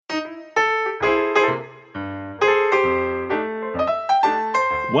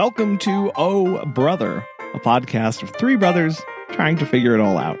Welcome to Oh Brother, a podcast of three brothers trying to figure it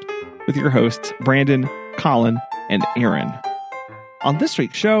all out, with your hosts Brandon, Colin, and Aaron. On this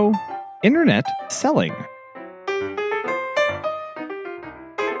week's show, internet selling.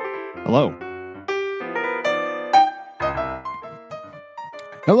 Hello.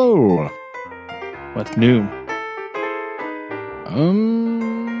 Hello. What's new?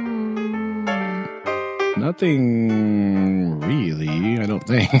 Nothing really, I don't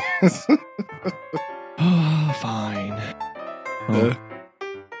think. Oh, fine. Well,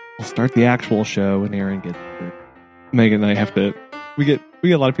 we'll start the actual show when Aaron gets here. Megan and I have to. We get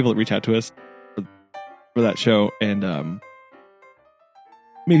a lot of people that reach out to us for that show, and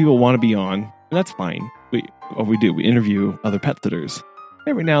maybe people want to be on, and that's fine. We interview other pet sitters.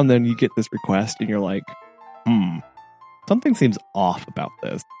 Every now and then you get this request, and you're like, something seems off about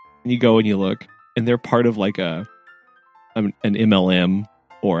this. And you go and you look, and they're part of like an MLM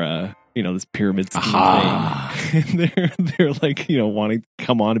or this pyramid scheme thing. And they're like, wanting to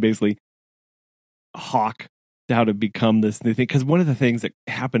come on to basically hawk how to become this new thing. Because one of the things that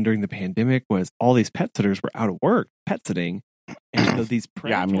happened during the pandemic was all these pet sitters were out of work, pet sitting. And so these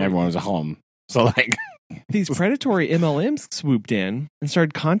everyone was at home. So like these predatory MLMs swooped in and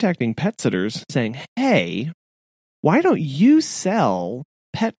started contacting pet sitters saying, hey, why don't you sell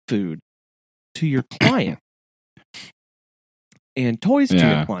pet food to your client and toys to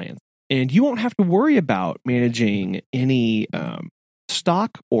your clients? And you won't have to worry about managing any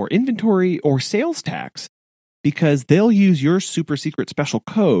stock or inventory or sales tax because they'll use your super secret special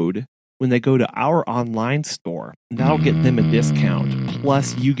code when they go to our online store. And that'll get them a discount.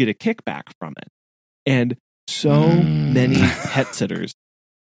 Plus, you get a kickback from it. And so many pet sitters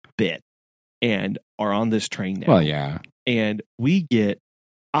bit and are on this train now. Well, yeah. And we get,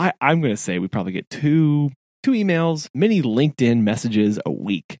 I'm going to say we probably get two emails, many LinkedIn messages a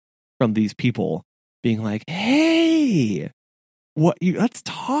week from these people being like, hey, let's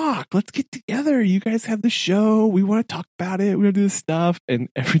talk. Let's get together. You guys have the show. We want to talk about it. We want to do this stuff. And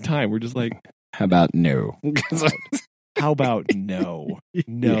every time we're just like, how about no? How about no?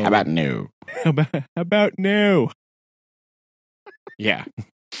 No. How about no? How about no? Yeah.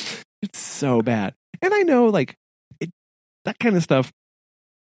 It's so bad. And I know that kind of stuff,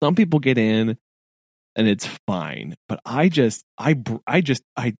 some people get in and it's fine. But I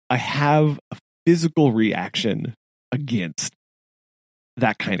have a physical reaction against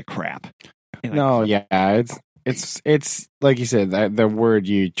that kind of crap. It's like you said, the word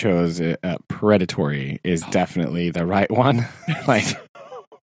you chose, predatory, is definitely the right one. Like,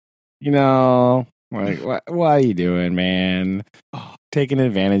 what are you doing, man? Taking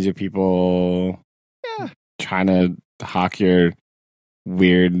advantage of people. Yeah. Trying to hawk your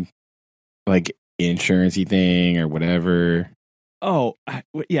weird, like, insurance-y thing or whatever. Oh,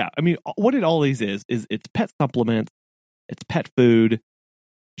 yeah. I mean, what it always is it's pet supplements, it's pet food,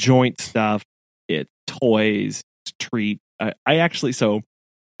 joint stuff, it's toys, it's treat. There's some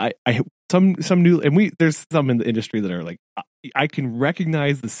in the industry that are like, I can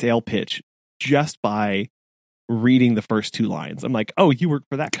recognize the sale pitch just by reading the first two lines. I'm like, oh, you work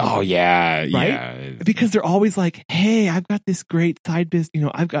for that company. Oh yeah, right? Yeah. Because they're always like, hey, I've got this great side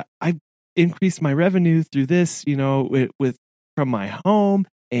business. I've increased my revenue through this, with from my home,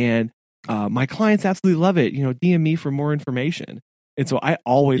 and my clients absolutely love it. DM me for more information. And so I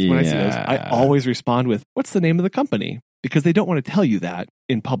always, when I see those, I always respond with, what's the name of the company? Because they don't want to tell you that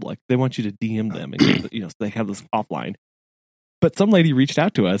in public. They want you to DM them, and so they have this offline. But some lady reached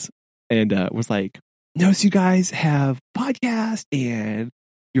out to us and was like, notice you guys have a podcast and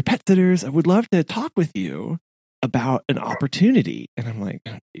your pet sitters. I would love to talk with you about an opportunity. And I'm like,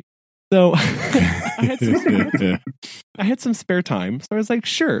 so I had some spare time. So I was like,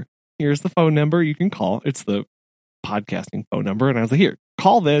 sure, here's the phone number you can call. It's the podcasting phone number. And I was like, here,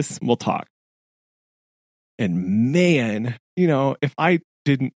 call this, we'll talk. And man, if I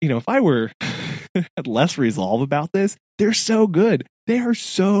were had less resolve about this, they're so good. They are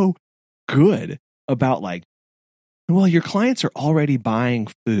so good about like, well, your clients are already buying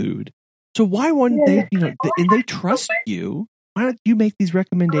food. So why wouldn't they, and they trust you. Why don't you make these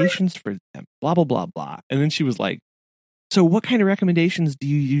recommendations for them? Blah, blah, blah, blah. And then she was like, so what kind of recommendations do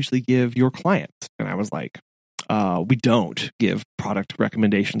you usually give your clients? And I was like, we don't give product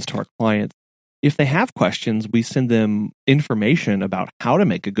recommendations to our clients. If they have questions, we send them information about how to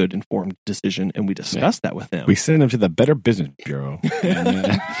make a good informed decision, and we discuss that with them. We send them to the Better Business Bureau.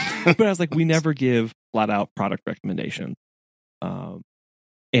 But I was like, we never give flat out product recommendations.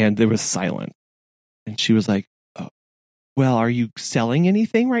 And there was silence. And she was like, well, are you selling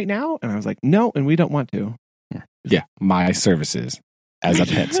anything right now? And I was like, no, and we don't want to. Yeah, my services. as a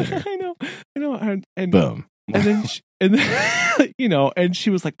pet sitter. I know. And boom. And then, and she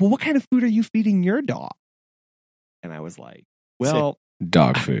was like, well, what kind of food are you feeding your dog? And I was like, well,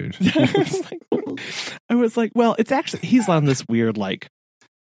 dog food. I was like, well, it's actually, he's on this weird, like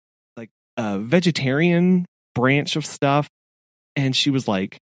vegetarian branch of stuff. And she was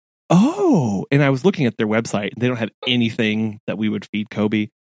like, oh, and I was looking at their website and they don't have anything that we would feed Kobe.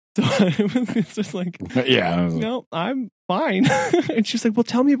 So it's just like, yeah, no, I'm fine. And she's like, well,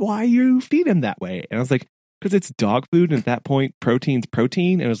 tell me why you feed him that way. And I was like, because it's dog food. And at that point, protein's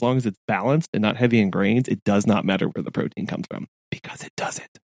protein. And as long as it's balanced and not heavy in grains, it does not matter where the protein comes from because it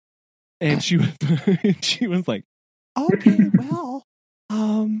doesn't. And she was like, okay, well,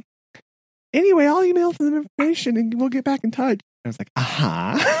 anyway, I'll email them information and we'll get back in touch. I was like,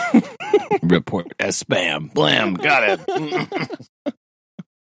 report as spam. Blam, got it.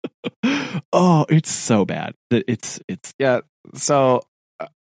 Oh, it's so bad that it's yeah. So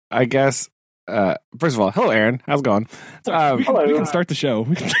I guess first of all, hello, Aaron. How's it going? We can start the show.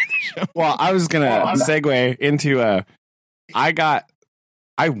 Well, I was gonna segue into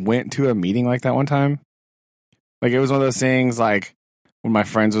I went to a meeting like that one time. Like it was one of those things like when my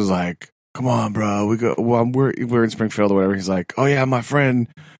friends was like, come on, bro, we're in Springfield or whatever. He's like, oh yeah, my friend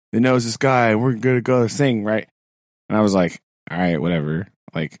that knows this guy and we're gonna go sing, right? And I was like, all right, whatever.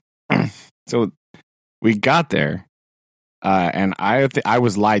 Like so we got there and I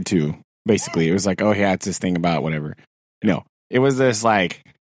was lied to. Basically, it was like, oh yeah, it's this thing about whatever. No, it was this like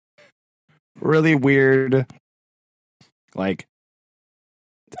really weird, like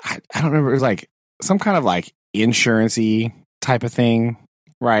I don't remember. It was like some kind of like insurance-y type of thing,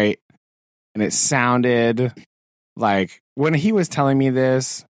 right? And it sounded like when he was telling me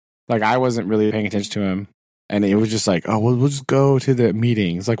this, like I wasn't really paying attention to him, and it was just like, oh, we'll just go to the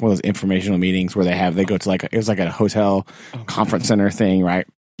meeting. It's like one of those informational meetings where they go to like it was like a hotel conference center thing, right?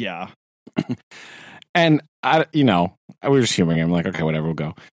 Yeah. And I was just humoring him, like, okay, whatever, we'll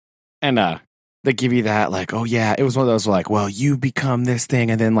go. And they give you that, like, oh yeah, it was one of those like, well, you become this thing,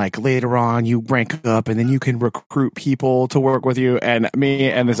 and then like later on you rank up, and then you can recruit people to work with you. And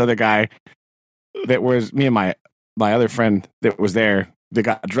me and this other guy that was me and my other friend that was there that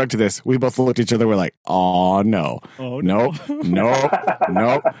got drugged to this, we both looked at each other, we're like, oh no, nope.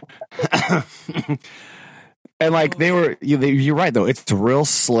 And like you're right though, it's real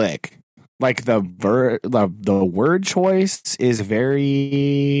slick. Like the word choice is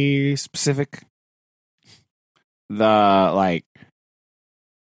very specific. The like,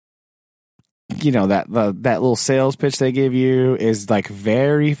 that little sales pitch they give you is like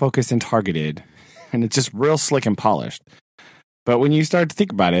very focused and targeted, and it's just real slick and polished. But when you start to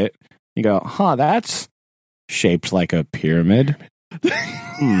think about it, you go, huh, that's shaped like a pyramid.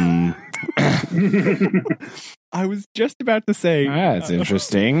 I was just about to say that's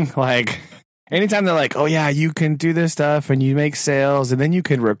interesting. Like anytime they're like, oh yeah, you can do this stuff and you make sales and then you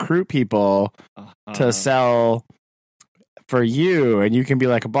can recruit people to sell for you and you can be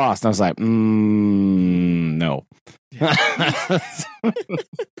like a boss. And I was like, no.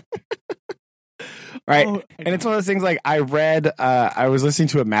 Right. And it's one of those things like I read, I was listening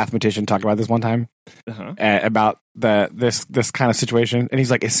to a mathematician talk about this one time about this kind of situation. And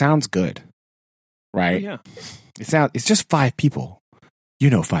he's like, it sounds good. Right. Oh, yeah. It's just 5 people.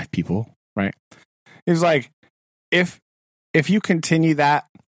 5 people. Right. He's like, if you continue that,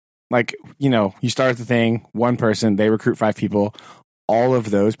 like, you start the thing, one person, they recruit 5 people. All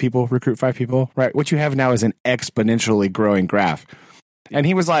of those people recruit 5 people. Right. What you have now is an exponentially growing graph. And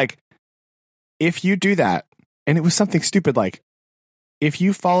he was like, if you do that, and it was something stupid like, if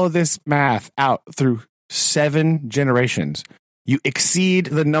you follow this math out through 7 generations, you exceed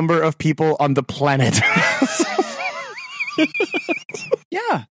the number of people on the planet.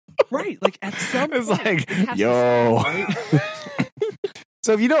 Yeah, right. Like at some it's point, like, it yo. right?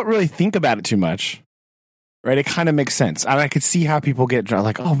 So if you don't really think about it too much, right, it kind of makes sense. I could see how people get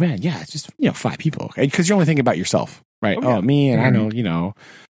like, oh man, yeah, it's just 5 people, because you're only thinking about yourself, right? Oh, yeah. Me and I know,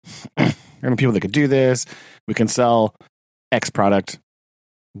 I know people that could do this. We can sell X product,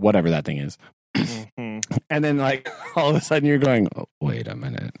 whatever that thing is. Mm-hmm. And then, like, all of a sudden you're going, oh, wait a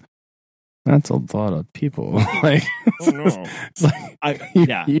minute. That's a lot of people. Like, oh, no. It's like,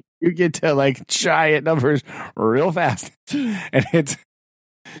 you get to, like, giant numbers real fast. And it's,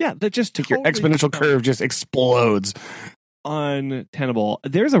 that just your exponential curve just explodes. Untenable.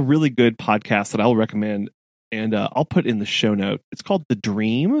 There's a really good podcast that I'll recommend, and I'll put in the show note. It's called The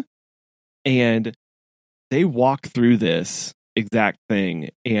Dream. And they walk through this exact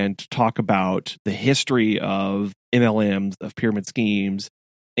thing and talk about the history of MLMs, of pyramid schemes,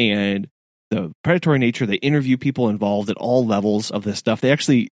 and the predatory nature. They interview people involved at all levels of this stuff. They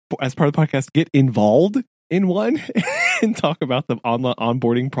actually, as part of the podcast, get involved in one and talk about the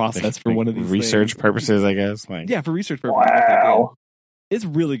onboarding process for one of these research things. purposes, I guess. Like, yeah, for research purposes. Wow. It's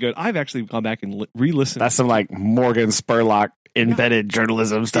really good. I've actually gone back and re-listened. That's some like Morgan Spurlock embedded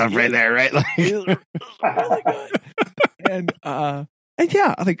journalism stuff right there, right? Like, really good. And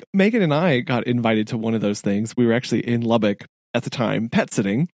yeah, I think Megan and I got invited to one of those things. We were actually in Lubbock at the time, pet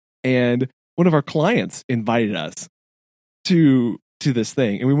sitting, and one of our clients invited us to this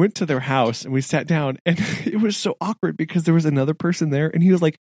thing, and we went to their house and we sat down, and it was so awkward because there was another person there, and he was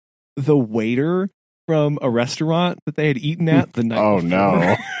like the waiter from a restaurant that they had eaten at the night before. No.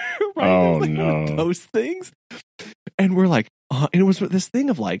 Right? Oh like no. one of those things. And we're like, and it was this thing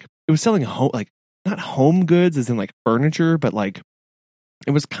of like, it was selling home, like not home goods as in like furniture, but like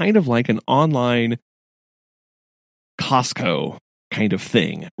it was kind of like an online Costco kind of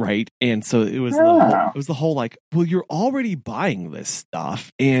thing, right? And so it was the whole like, well, you're already buying this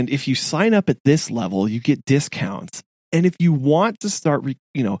stuff, and if you sign up at this level, you get discounts. And if you want to start,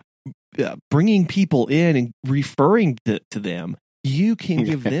 bringing people in and referring to them, you can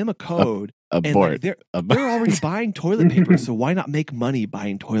give them a code. Abort. And like, they're already buying toilet paper, so why not make money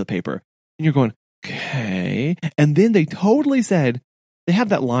buying toilet paper? And you're going, okay. And then they totally said, they have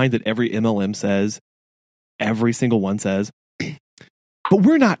that line that every MLM says, every single one says, but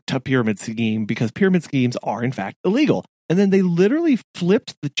we're not a pyramid scheme because pyramid schemes are in fact illegal. And then they literally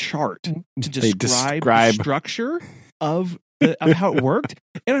flipped the chart to describe the structure of how it worked.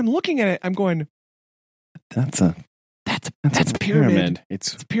 And I'm looking at it, I'm going, that's a pyramid.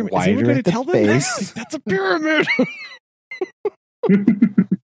 It's a pyramid. Wider Is anyone going to tell them base. that? That's a pyramid.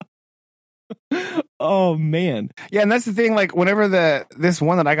 Oh man. Yeah, and that's the thing, like whenever this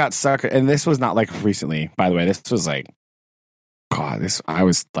one that I got stuck, and this was not like recently, by the way, this was like, God, I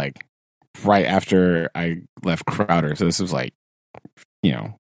was like right after I left Crowder, so this was like, you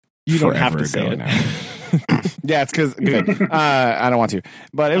don't have to say it now. Yeah, it's because I don't want to,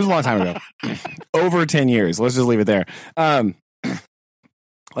 but it was a long time ago. Over 10 years. Let's just leave it there.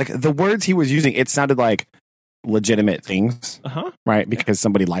 Like the words he was using, it sounded like legitimate things, right? Because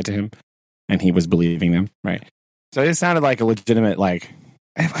somebody lied to him and he was believing them, right? So it sounded like a legitimate, like,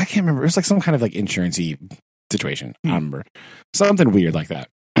 I can't remember. It was like some kind of like insurance-y situation. I remember something weird like that.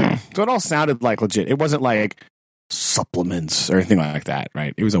 So it all sounded like legit. It wasn't like supplements or anything like that,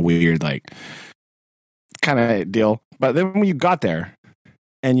 right? It was a weird, like, kind of deal. But then when you got there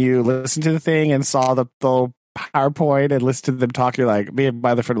and you listened to the thing and saw the little PowerPoint and listened to them talk, you're like, me and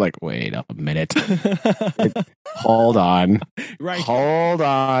my other friend were like, wait a minute. Hold on. Right. Hold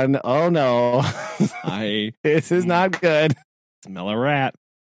on. Oh no. This is not good. Smell a rat.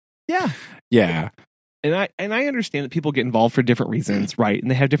 Yeah. Yeah. And I understand that people get involved for different reasons, right? And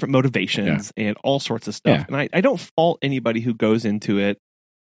they have different motivations and all sorts of stuff. Yeah. And I don't fault anybody who goes into it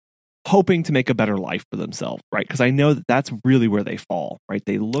hoping to make a better life for themselves, right? Because I know that that's really where they fall, right?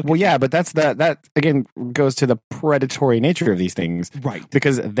 They look. Well, yeah, but that again goes to the predatory nature of these things, right?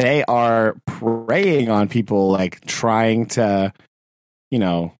 Because they are preying on people, like trying to,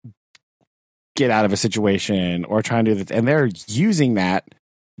 get out of a situation or trying to do that, and they're using that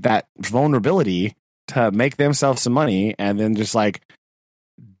vulnerability to make themselves some money, and then just like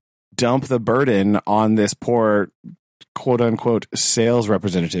dump the burden on this poor quote unquote sales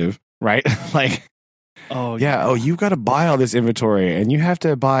representative, right? Like, you've got to buy all this inventory and you have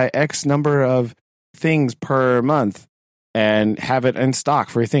to buy X number of things per month and have it in stock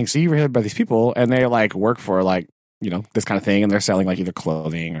for your thing. So you're hired by these people and they like work for like, this kind of thing, and they're selling like either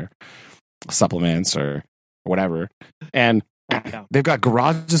clothing or supplements or whatever. And they've got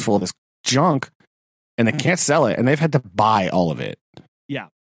garages full of this junk and they can't sell it, and they've had to buy all of it. Yeah.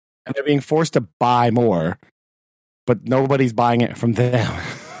 And they're being forced to buy more, but nobody's buying it from them.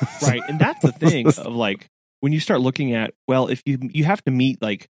 Right. And that's the thing of like, when you start looking at, well, if you have to meet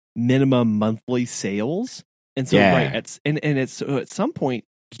like minimum monthly sales. And so, right. It's at some point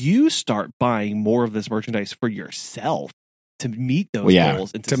you start buying more of this merchandise for yourself to meet those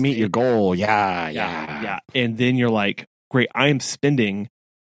goals. And to meet your goal. Yeah. And then you're like, great, I am spending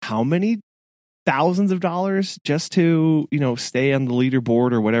how many thousands of dollars just to, stay on the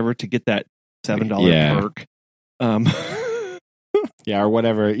leaderboard or whatever to get that $7 perk. Or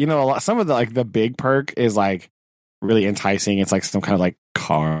whatever. Some of the big perk is like really enticing. It's like some kind of like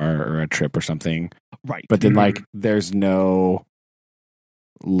car or a trip or something. Right. But then like there's no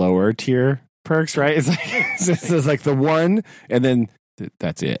lower tier perks, right? It's like it's like the one and then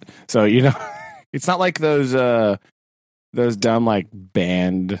that's it. So, it's not like those dumb like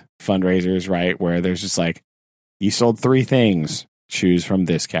band fundraisers, right? Where there's just like, you sold 3 things, choose from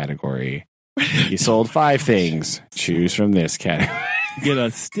this category. You sold 5 things. Choose from this category. Get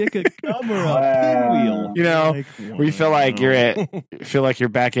a stick of gum or a pinwheel. You know, Like, we feel like you're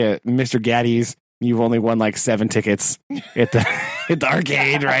back at Mr. Gaddy's. You've only won like 7 tickets at the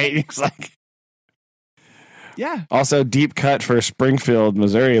arcade, right? It's like, yeah. Also, deep cut for Springfield,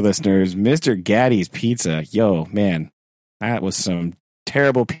 Missouri listeners. Mr. Gaddy's Pizza. Yo, man, that was some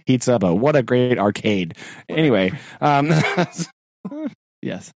terrible pizza, but what a great arcade. Anyway, yes,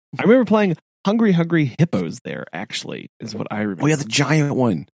 I remember playing Hungry Hippos there. Actually, is what I remember. Oh yeah, the giant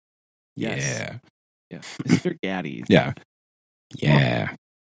one. Yes. Yeah, Mr. Gaddy's. Yeah.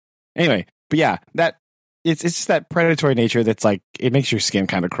 Anyway, but yeah, that it's just that predatory nature that's like it makes your skin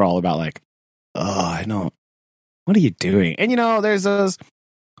kind of crawl about like, oh, I know. What are you doing? And there's those.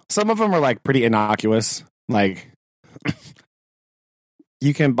 Some of them are like pretty innocuous. Like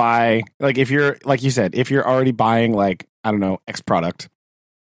you can buy like if you're like you said, if you're already buying like I don't know X product,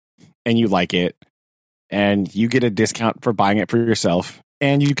 and you like it, and you get a discount for buying it for yourself,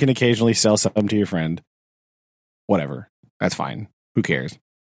 and you can occasionally sell some to your friend. Whatever, that's fine. Who cares?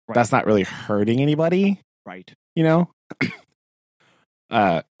 Right. That's not really hurting anybody, right?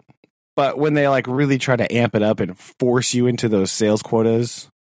 But when they like really try to amp it up and force you into those sales quotas,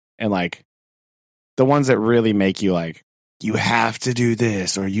 and like the ones that really make you like you have to do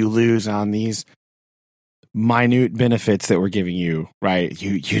this or you lose on these minute benefits that we're giving you, right?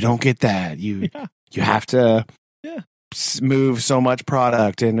 You don't get that. You have to move so much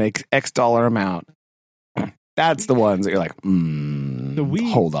product and make X dollar amount. That's the ones that you're like,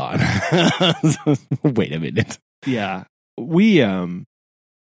 hold on. Wait a minute. Yeah. We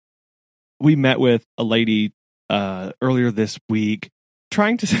met with a lady earlier this week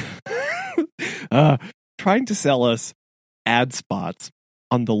trying to sell us ad spots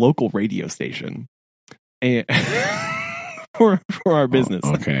on the local radio station and for our business.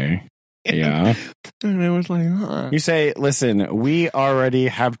 Oh, okay. Yeah. And I was like, You say, listen, we already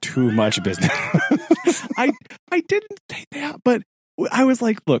have too much business. I didn't say that, but I was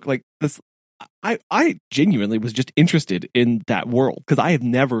like, look, like this, I genuinely was just interested in that world because I have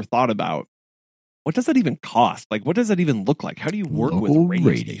never thought about what does that even cost? Like, what does that even look like? How do you work with a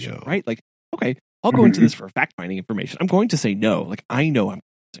radio station, right? Like, okay, I'll go into this for fact-finding information. I'm going to say no. Like, I know I'm going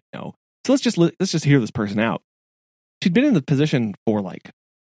to say no. So let's just hear this person out. She'd been in the position for like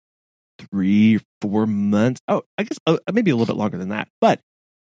 3-4 months. Oh, I guess maybe a little bit longer than that. But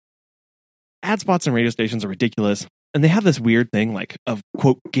ad spots and radio stations are ridiculous. And they have this weird thing like of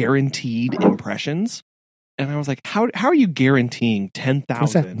quote guaranteed impressions. And I was like, how are you guaranteeing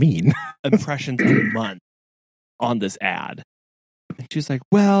 10,000 impressions a month on this ad? And she's like,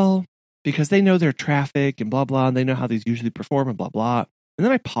 well, because they know their traffic and blah, blah, and they know how these usually perform and blah, blah. And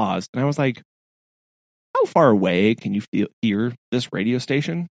then I paused and I was like, how far away can you hear this radio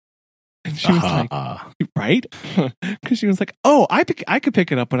station? And she was like, right? Because she was like, oh, I could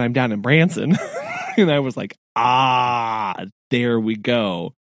pick it up when I'm down in Branson. And I was like, there we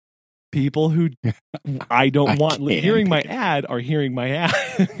go. People who I don't want hearing my ad are hearing my ad.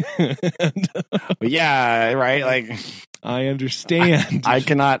 Yeah, right. Like I understand. I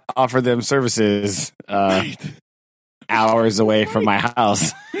cannot offer them services hours away from my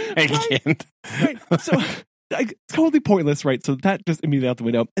house. I can't. Right. So it's totally pointless, right? So that just immediately out the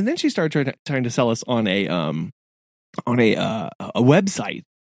window. And then she started trying to sell us on a website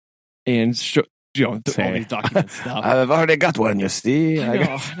and all these documents stuff. I've already got one, you see. I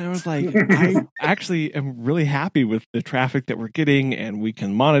know. And I was like, I actually am really happy with the traffic that we're getting, and we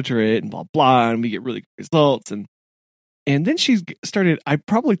can monitor it and blah blah, and we get really good results. And then she started. I'm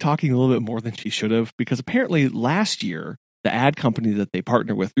probably talking a little bit more than she should have, because apparently last year the ad company that they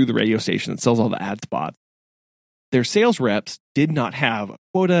partner with through the radio station that sells all the ad spots, their sales reps did not have a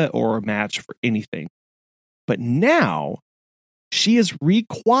quota or a match for anything. But now she is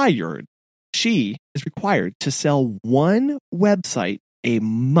required to sell one website a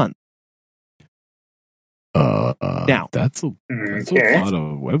month. Now that's a lot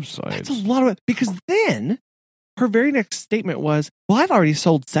of websites. That's a lot of because then her very next statement was, "Well, I've already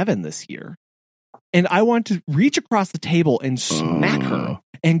sold 7 this year, and I want to reach across the table and smack her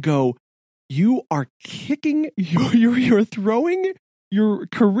and go, you are kicking, you're throwing your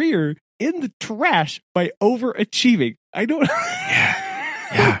career in the trash by overachieving." I don't.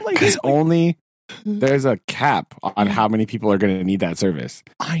 Yeah, because only there's a cap on how many people are going to need that service.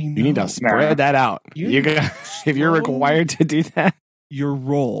 I know. You need to spread that out. If you're required to do that, your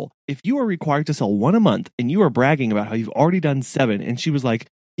role. If you are required to sell 1 a month and you are bragging about how you've already done 7, and she was like,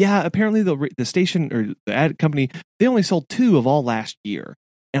 "Yeah, apparently the station or the ad company, they only sold 2 of all last year,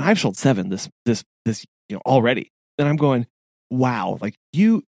 and I've sold 7 this already." Then I'm going, wow, like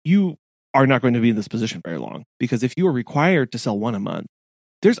you are not going to be in this position very long, because if you are required to sell one a month,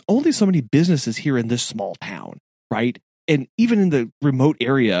 there's only so many businesses here in this small town, right? And even in the remote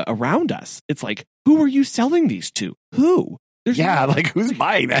area around us, it's like, who are you selling these to? Who? Like who's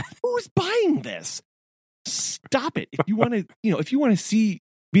buying that? Who's buying this? Stop it. If you want to, if you want to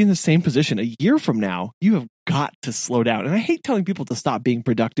be in the same position a year from now, you have got to slow down. And I hate telling people to stop being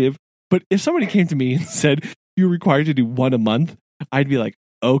productive, but if somebody came to me and said you're required to do one a month, I'd be like,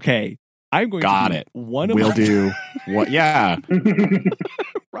 okay, I'm going to do one a month. We'll do what? Yeah.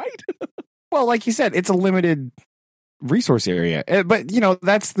 Right. Well, like you said, it's a limited resource area, but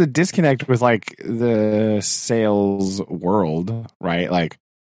that's the disconnect with like the sales world, right? Like,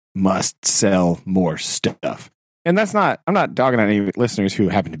 must sell more stuff. And I'm not dogging on any listeners who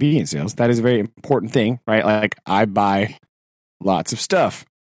happen to be in sales. That is a very important thing, right? Like, I buy lots of stuff,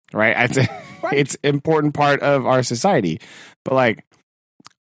 right? It's an important part of our society. But like,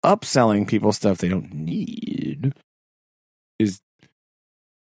 upselling people stuff they don't need is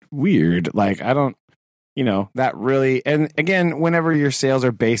weird. Like, I don't, that really, and again, whenever your sales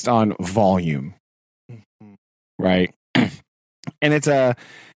are based on volume, right? And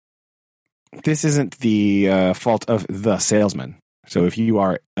this isn't the fault of the salesman. So if you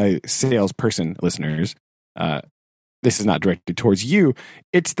are a salesperson, listeners, this is not directed towards you.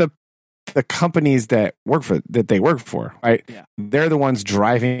 It's the companies that they work for, right? Yeah. They're the ones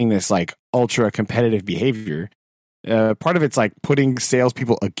driving this like ultra competitive behavior. Part of it's like putting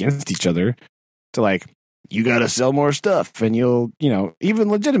salespeople against each other to like, you got to sell more stuff, and you'll, even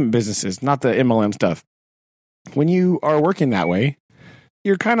legitimate businesses, not the MLM stuff. When you are working that way,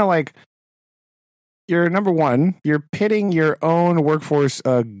 you're kind of like, you're number one, you're pitting your own workforce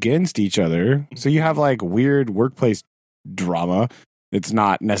against each other. So you have like weird workplace drama. It's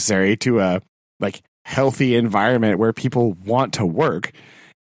not necessary to a like healthy environment where people want to work.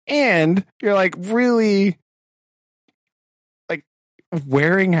 And you're like really like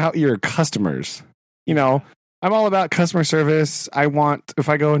wearing out your customers. I'm all about customer service. If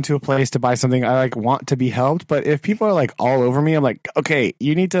I go into a place to buy something, I like want to be helped. But if people are like all over me, I'm like, okay,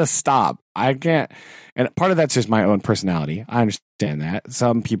 you need to stop. I can't. And part of that's just my own personality. I understand that.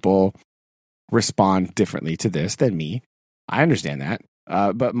 Some people respond differently to this than me. I understand that.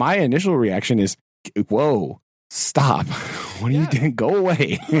 But my initial reaction is, whoa, stop. What are you doing? Go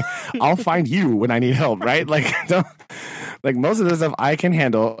away. I'll find you when I need help, right? Like most of the stuff I can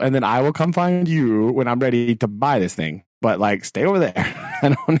handle, and then I will come find you when I'm ready to buy this thing. But like, stay over there.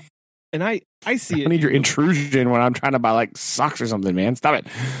 I see it. I don't need your intrusion when I'm trying to buy like socks or something, man. Stop it.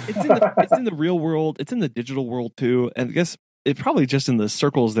 It's in the real world. It's in the digital world too. And I guess it's probably just in the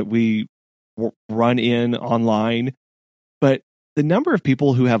circles that we run in online. But the number of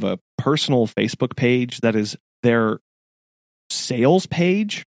people who have a personal Facebook page that is their sales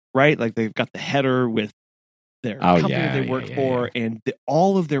page, right? Like they've got the header with their company they work for, and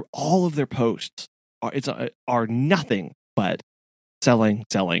all of their posts are nothing but selling,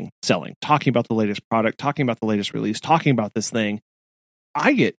 talking about the latest product, talking about the latest release, talking about this thing.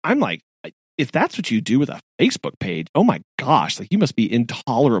 I'm like, if that's what you do with a Facebook page, oh my gosh, like you must be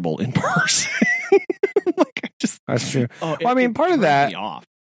intolerable in person. That's true. Part of that.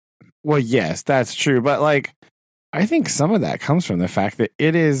 Well, yes, that's true. But like, I think some of that comes from the fact that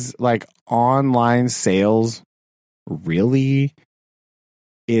it is like online sales really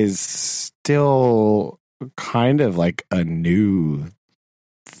is still kind of like a new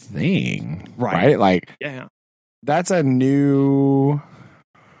thing, right? Like, yeah, that's a new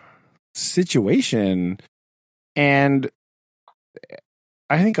situation. And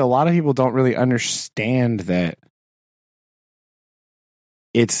I think a lot of people don't really understand that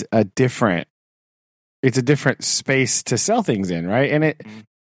it's a different space to sell things in, right? And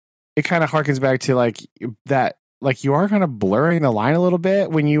it kind of harkens back to like that, like you are kind of blurring the line a little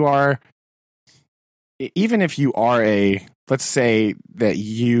bit when you are, even if you are let's say that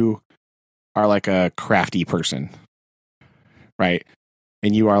you are like a crafty person, right?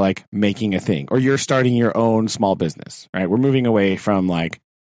 And you are like making a thing, or you're starting your own small business, right? We're moving away from like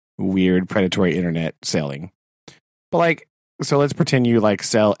weird predatory internet selling. But like, so let's pretend you like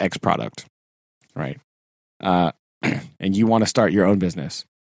sell X product, right? And you want to start your own business,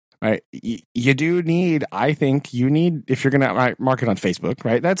 right? You do need, I think you need, if you're going to market on Facebook,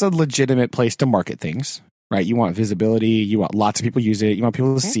 right? That's a legitimate place to market things, right? You want visibility. You want lots of people use it. You want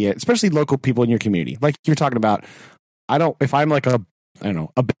people to see it, especially local people in your community. Like you're talking about, if I'm like a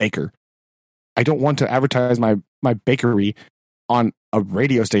baker, I don't want to advertise my bakery on a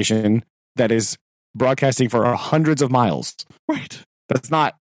radio station that is broadcasting for hundreds of miles. Right. That's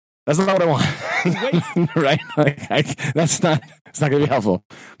not That's not what I want. Right? It's not going to be helpful.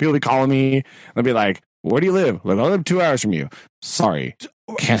 People be calling me. They'll be like, where do you live? Like, I live 2 hours from you. Sorry.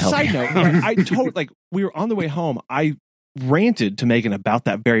 Can't help Side you. note, right, I totally, like, we were on the way home. I ranted to Megan about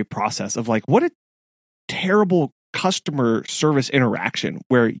that very process of like, what a terrible customer service interaction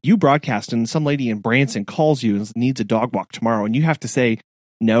where you broadcast and some lady in Branson calls you and needs a dog walk tomorrow. And you have to say,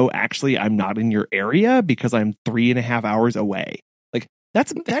 no, actually, I'm not in your area because I'm 3.5 hours away. Like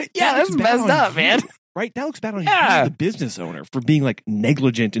that's messed up, man. Right? That looks bad on you, the business owner, for being like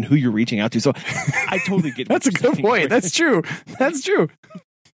negligent in who you're reaching out to. So I totally get that's a good point. That's true. That's true.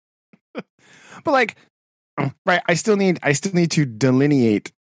 But like, right, I still need to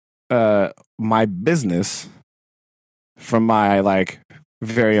delineate my business from my like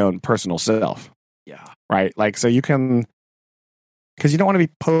very own personal self. Yeah. Right. Like, so you can, because you don't want to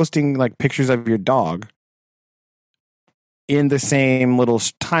be posting like pictures of your dog in the same little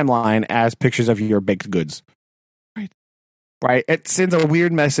timeline as pictures of your baked goods. Right. It sends a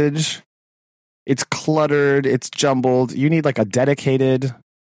weird message. It's cluttered. It's jumbled. You need like a dedicated,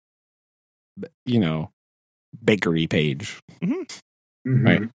 bakery page. Mm-hmm.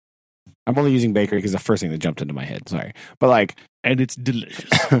 Right. I'm only using bakery because the first thing that jumped into my head. Sorry. But like, and it's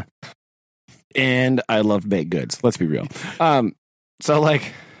delicious. And I love baked goods. Let's be real. So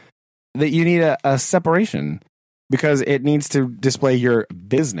like that you need a separation because it needs to display your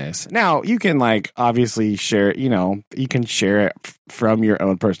business. Now you can like obviously share, you can share it from your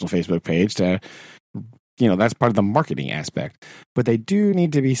own personal Facebook page to, that's part of the marketing aspect, but they do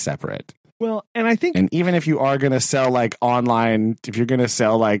need to be separate. Well, and I think, and even if you are going to sell like online, if you're going to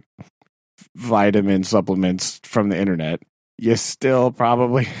sell like vitamin supplements from the internet, you still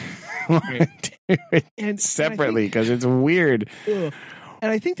probably want to do it separately because it's weird. And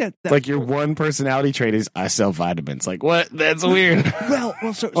I think that's like your one personality trait is I sell vitamins. Like what? That's weird.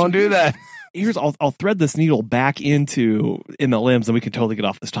 Well, so don't do that. Here's I'll thread this needle back into MLMs, and we can totally get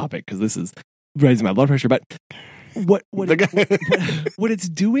off this topic because this is raising my blood pressure. But what it's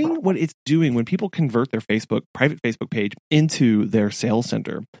doing when people convert their private Facebook page into their sales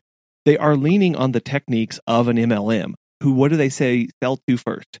center, they are leaning on the techniques of an MLM. Who, what do they say sell to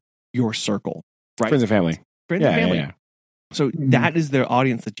first? Your circle, right? Friends and family. Friends and family. Yeah. So that is their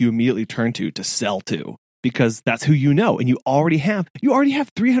audience that you immediately turn to sell to, because that's who you know, and you already have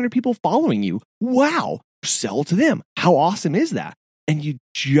 300 people following you. Wow, sell to them. How awesome is that? And you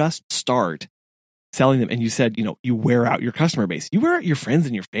just start selling them, and you said, you wear out your customer base. You wear out your friends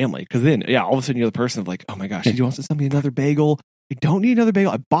and your family, because then, all of a sudden you're the person of like, oh my gosh, he wants to send me another bagel. I don't need another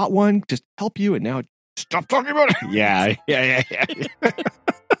bagel. I bought one just to help you, and now stop talking about it. Yeah.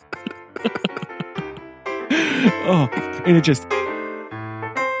 Oh, and it just.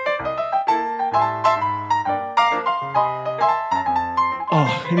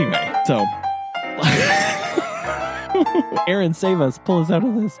 Oh, anyway, so. Aaron, save us. Pull us out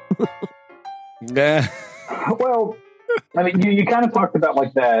of this. Yeah. Well, I mean, you kind of talked about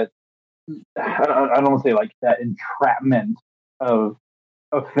like that. I don't want to say like that entrapment of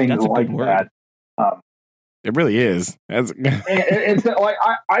things like that. It really is. It's like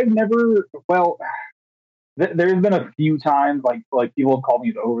I've never. Well, there's been a few times like people have called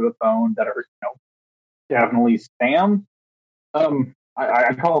me over the phone that are definitely spam.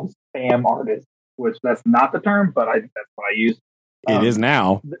 I call them spam artists, which that's not the term, but that's what I use. It is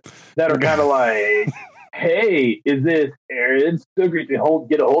now. That are kind of like, hey, is this Aaron? It's so great to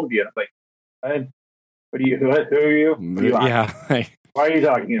get a hold of you. And I'm like, who are you? Yeah. Why are you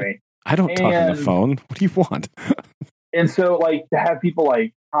talking to me? I don't talk on the phone. What do you want? And so, like, to have people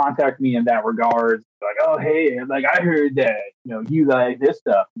like contact me in that regard, like, oh, hey, like I heard that you like this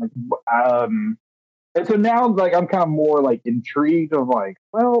stuff. And so now, like, I'm kind of more like intrigued of like,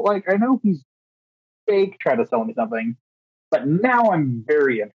 well, like I know he's fake trying to sell me something, but now I'm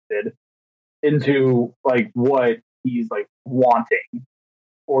very interested into like what he's like wanting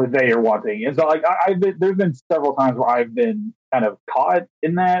or they are wanting. And so like there's been several times where I've been kind of caught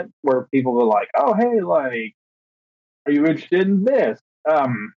in that, where people are like, oh, hey, like, are you interested in this?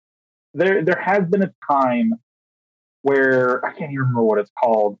 There has been a time where I can't even remember what it's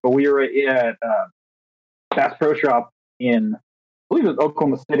called, but we were at Bass Pro Shop in, I believe it was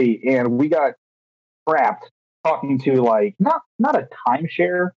Oklahoma City, and we got trapped talking to like not a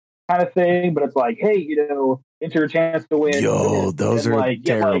timeshare kind of thing, but it's like, hey, enter a chance to win. Yo, those are like,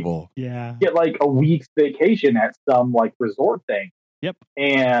 terrible. Get like a week's vacation at some like resort thing. Yep.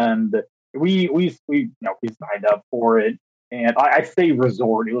 And we signed up for it. And I say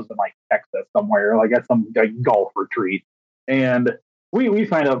resort, it was in like Texas somewhere, like at some like golf retreat. And we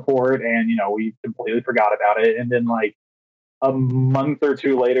signed up for it, and we completely forgot about it. And then like a month or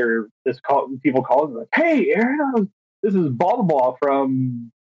two later, people called and like, "Hey, Aaron, this is blah blah blah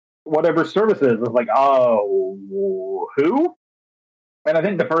from whatever services." I was like, "Oh, who?" And I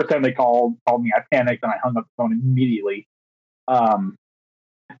think the first time they called me, I panicked and I hung up the phone immediately.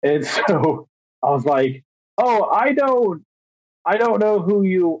 And so I was like, "Oh, I don't know who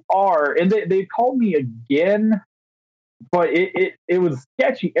you are." And they called me again, but it was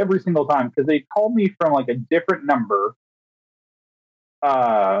sketchy every single time because they called me from like a different number.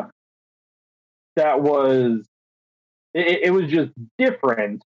 That was it was just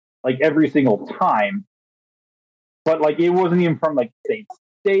different like every single time. But like it wasn't even from like the same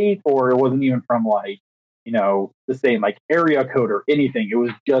state, or it wasn't even from like, the same like area code or anything. It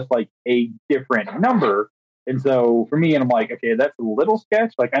was just like a different number. And so for me, and I'm like, okay, that's a little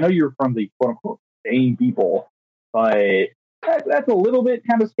sketch. Like I know you're from the quote unquote same people, but that's a little bit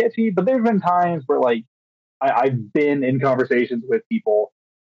kind of sketchy. But there's been times where like I've been in conversations with people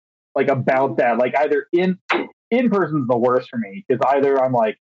like about that. Like either in person's the worst for me because either I'm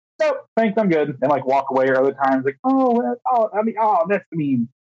like, nope, thanks, I'm good, and like walk away, or other times like, that's mean.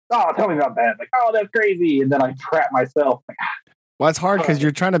 Oh, tell me about that. Like, oh, that's crazy, and then I trap myself. Like, well, it's hard because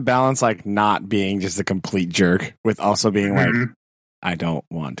you're trying to balance like not being just a complete jerk with also being like, I don't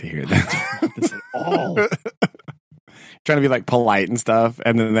want to hear that this at all. Trying to be like polite and stuff,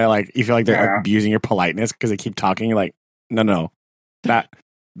 and then they're like, you feel like they're abusing your politeness because they keep talking. You're like, no,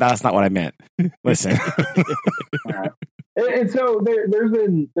 that's not what I meant. Listen. And so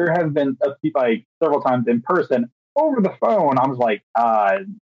there has been like several times in person. Over the phone, I was like,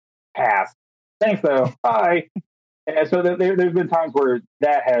 pass. Thanks though. Bye. And so there's been times where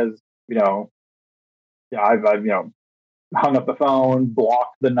that has, I've hung up the phone,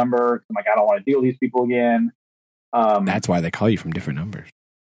 blocked the number. I'm like, I don't want to deal with these people again. That's why they call you from different numbers.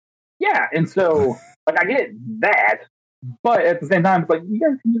 Yeah, and so like I get that, but at the same time, it's like you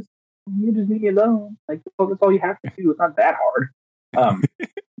guys can just leave me alone. Like that's all you have to do. It's not that hard.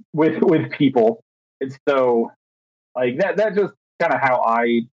 With people, and so like that's just kind of how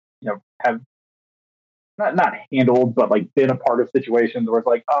I have not handled, but like been a part of situations where it's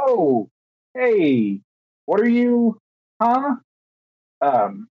like, oh, hey, what are you, huh?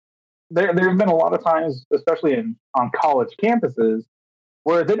 There's been a lot of times, especially on college campuses,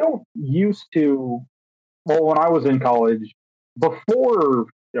 where they don't used to. Well, when I was in college, before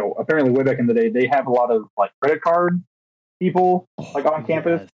apparently way back in the day, they have a lot of like credit card people like on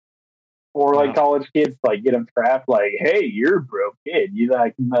campus, or like college kids like get them trapped. Like, hey, you're a broke kid, you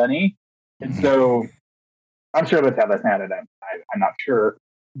like money, and so I'm sure that's how that's handled. I'm not sure,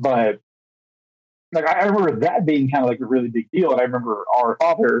 but like I remember that being kind of like a really big deal, and I remember our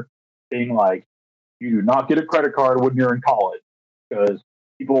father being like, "You do not get a credit card when you're in college because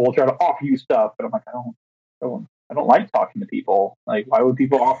people will try to offer you stuff." And I'm like, I don't like talking to people. Like, why would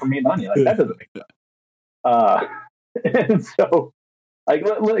people offer me money? Like that doesn't make sense. And so, like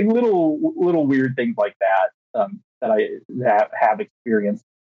little weird things like that that I have experienced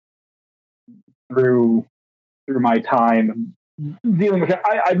through my time dealing with it.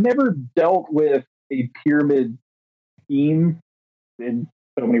 I've never dealt with a pyramid scheme in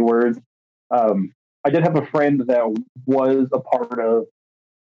so many words. I did have a friend that was a part of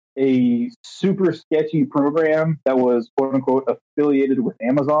a super sketchy program that was quote unquote affiliated with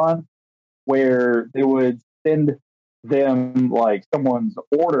Amazon, where they would send them like someone's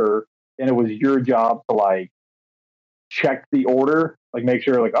order, and it was your job to like check the order, like make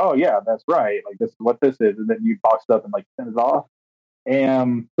sure like, oh yeah, that's right, like this is what this is, and then you box it up and like send it off.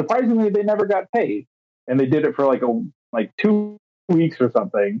 And surprisingly, they never got paid, and they did it for like 2 weeks or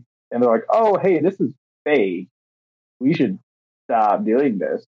something. And they're like, oh hey, this is fake. We should stop doing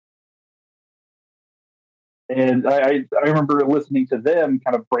this. And I remember listening to them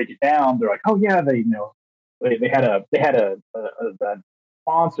kind of break it down. They're like, oh yeah, they had a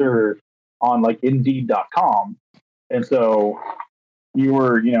sponsor on like Indeed.com, and so you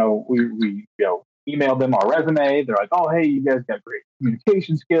were we emailed them our resume. They're like, oh hey, you guys got great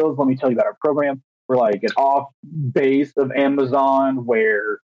communication skills. Let me tell you about our program. We're like an off base of Amazon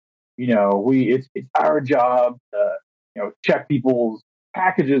where it's our job to check people's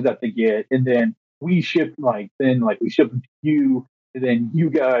packages that they get, and then we ship we ship them to you, and then you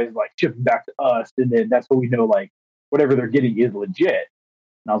guys like ship them back to us, and then that's how we know like whatever they're getting is legit.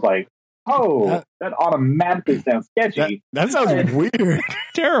 And I was like, oh, that automatically sounds sketchy. That sounds weird.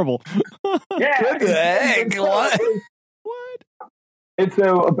 Terrible. Yeah. What the heck? What? And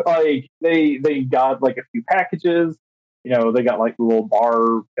so like they got like a few packages. They got like a little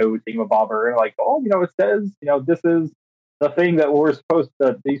bar code thingamabobber, and like, oh, it says, this is the thing that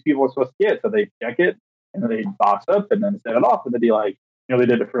these people are supposed to get. So they check it, and then they'd box up and then set it off, and they'd be like, they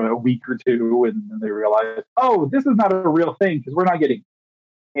did it for a week or two, and then they realized, oh, this is not a real thing because we're not getting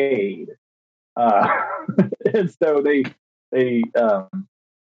paid. And so they quote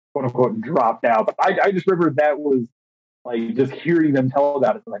unquote dropped out. But I just remember that was like just hearing them tell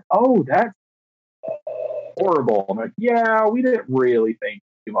about it. Like, oh, that's horrible. I'm like, yeah, we didn't really think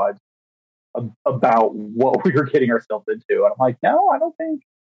too much about what we were getting ourselves into. And I'm like, no, I don't think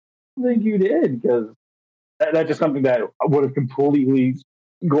you did, because that's just something that would have completely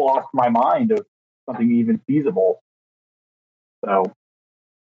glossed my mind of something even feasible. So,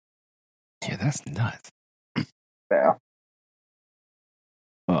 yeah, that's nuts. Yeah.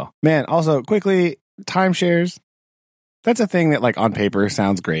 Oh man! Also, quickly, timeshares. That's a thing that, like, on paper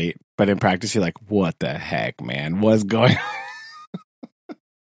sounds great, but in practice, you're like, "What the heck, man? What's going on?"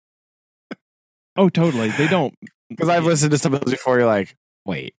 Oh, totally. They don't, because I've listened to some of those before. You're like,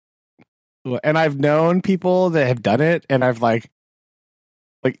 "Wait," and I've known people that have done it, and I've like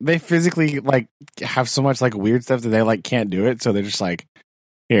they physically like have so much like weird stuff that they like can't do it, so they're just like,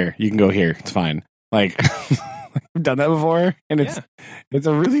 "Here, you can go here. It's fine." Like, I've done that before, and it's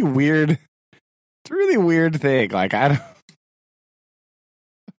a really weird. It's a really weird thing. Like, I don't.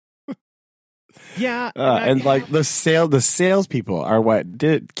 Yeah, and like the salespeople are what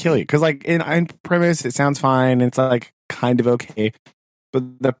did kill you, because like in premise it sounds fine. It's like kind of okay,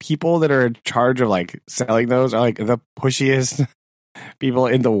 but the people that are in charge of like selling those are like the pushiest people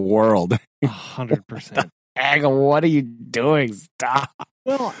in the world. 100%. Heck, what are you doing? Stop.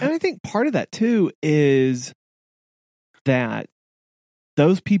 Well, and I think part of that too is that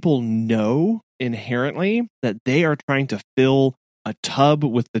those people know inherently that they are trying to fill a tub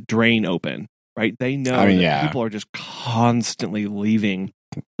with the drain open, right? They know that people are just constantly leaving.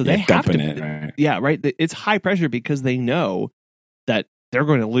 So they have to, it, right? Yeah, right. It's high pressure because they know that they're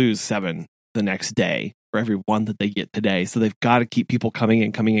going to lose 7 the next day for every one that they get today. So they've got to keep people coming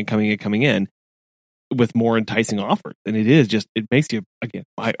in with more enticing offers. And it makes you, again,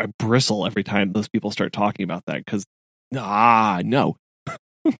 I bristle every time those people start talking about that, because, no.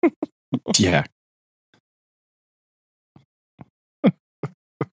 Yeah.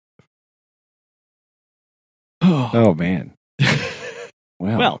 Oh, man.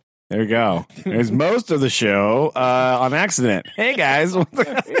 Well, there we go. There's most of the show on accident. Hey, guys.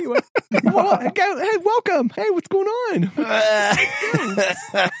 Anyway, hey, welcome. Hey, what's going on?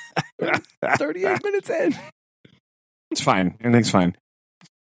 38 minutes in. It's fine. Everything's fine.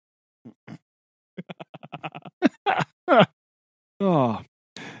 Oh.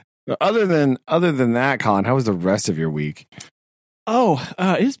 Other than that, Colin, how was the rest of your week? Oh,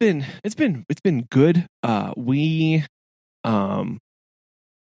 it's been good. What have we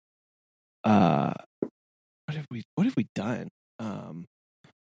done?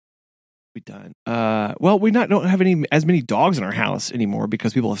 Well, we don't have as many dogs in our house anymore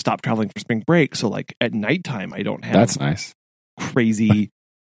because people have stopped traveling for spring break. So like at nighttime, I don't have that's nice crazy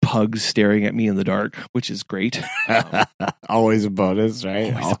pugs staring at me in the dark, which is great. Always a bonus,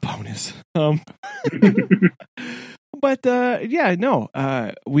 right? Always a bonus. But I've been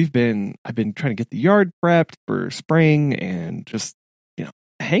trying to get the yard prepped for spring and just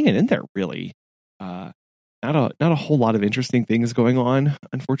hanging in there. Really, not a whole lot of interesting things going on,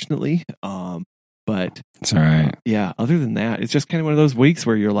 unfortunately. But it's all right. Yeah. Other than that, it's just kind of one of those weeks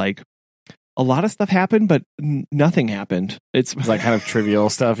where you're like, a lot of stuff happened, but nothing happened. It's like kind of trivial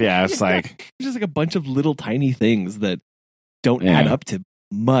stuff. Yeah, it's like just like a bunch of little tiny things that don't add up to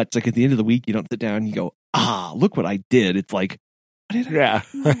much. Like at the end of the week, you don't sit down and you go, look what I did. It's like, what did I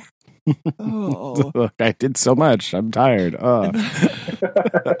do? Oh. Look, I did so much. I'm tired.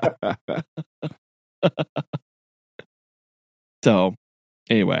 So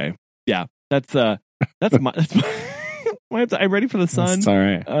anyway, yeah, that's my I'm ready for the sun. It's all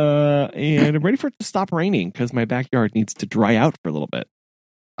right. And I'm ready for it to stop raining because my backyard needs to dry out for a little bit.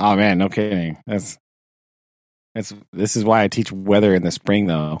 Oh man, no kidding. This is why I teach weather in the spring,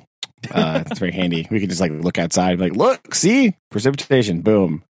 though. It's very handy. We can just like look outside, like, look, see, precipitation,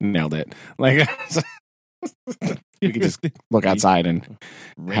 boom, nailed it. Like we can just look outside and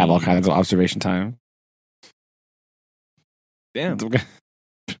have all kinds of observation time. Damn.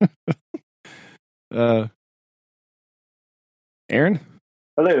 Aaron?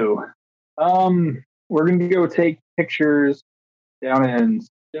 Hello. We're going to go take pictures down in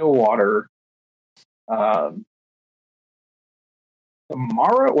Stillwater.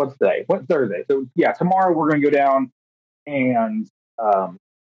 Tomorrow, what's today? What's Thursday? So yeah, tomorrow we're going to go down and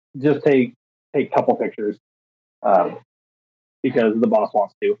just take a couple pictures because the boss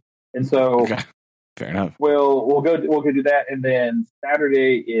wants to. And so, okay. Fair enough. We'll go do that, and then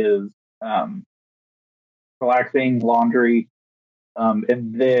Saturday is relaxing, laundry,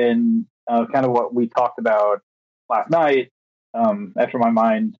 and then kind of what we talked about last night. After my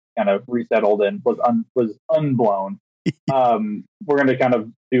mind kind of resettled and was unblown, we're going to kind of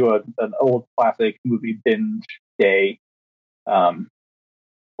do an old classic movie binge day,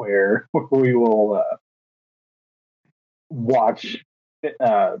 where we will watch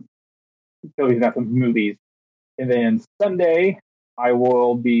Cody's got some movies, and then Sunday I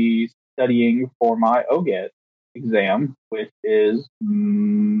will be studying for my OGET exam, which is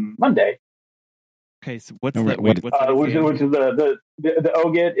Monday. Okay, so what's No, that? what- What's that Which exam? is the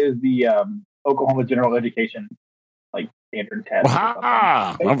OGET is the Oklahoma General Education like standard test.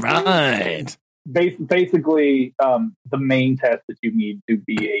 Wow! All right. Basically, the main test that you need to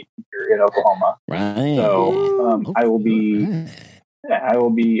be a teacher in Oklahoma. Right. So I will be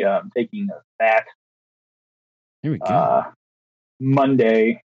Right. taking that Here we go.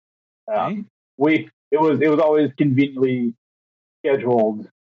 Monday. Okay. It was always conveniently scheduled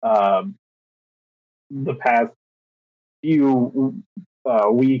the past few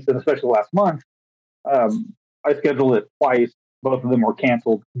weeks, and especially last month. I scheduled it twice. Both of them were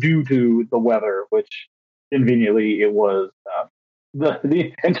canceled due to the weather, which conveniently it was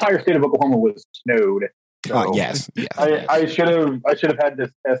the entire state of Oklahoma was snowed. So Yes. I should have had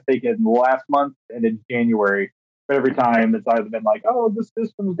this test taken last month and in January. But every time it's either been like, oh, the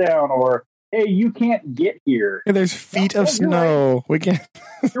system's down, or hey, you can't get here. And there's feet of You're snow. We can.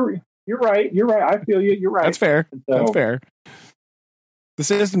 You're right. I feel you. You're right. That's fair. So- That's fair. The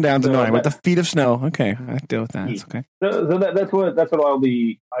system down's So annoying, but that- the feet of snow. Okay, I deal with that. It's okay. So that's what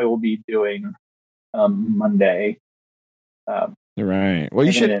I will be doing Monday. Right. Well,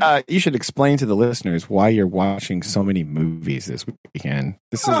 you And should explain to the listeners why you're watching so many movies this weekend.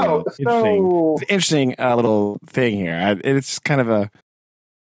 This is an interesting little thing here. It's kind of a.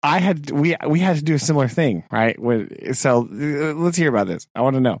 We had to do a similar thing, right? So let's hear about this. I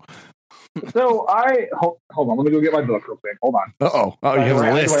want to know. So hold on. Let me go get my book real quick. Hold on. Oh, you have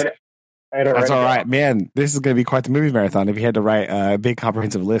a list. That's all right, man. This is going to be quite the movie marathon if you had to write a big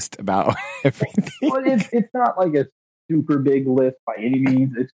comprehensive list about everything. Well, it's not like a super big list by any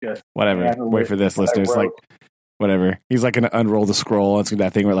means. It's just Whatever. Wait for this, listeners. Like, whatever. He's like going to unroll the scroll. It's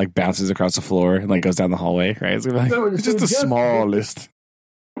that thing where it like bounces across the floor and like goes down the hallway, right? It's gonna be like, it's just a small list.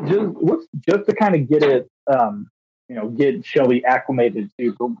 Just to kind of get it, get Shelby acclimated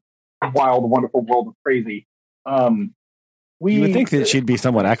to the wild, wonderful world of crazy. You would think that she'd be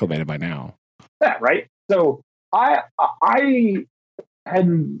somewhat acclimated by now. Yeah, right. So I had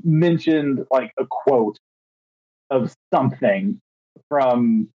mentioned like a quote of something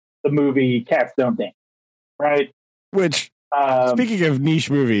from the movie Cats Don't Dance, right? Which, speaking of niche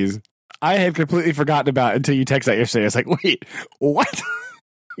movies, I had completely forgotten about until you texted that yesterday. I was like, wait, what?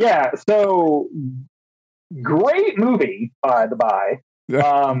 Yeah, so great movie, by the by.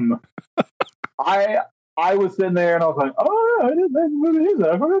 I was sitting there and I was like, oh, I didn't think the movie is that.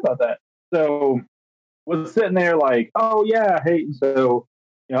 I forgot about that. So was sitting there like, oh yeah, hey, so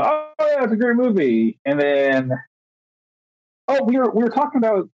oh yeah, it's a great movie. And then we were talking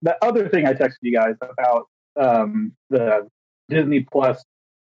about the other thing I texted you guys about the Disney Plus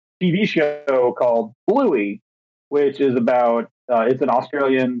TV show called Bluey, which is about it's an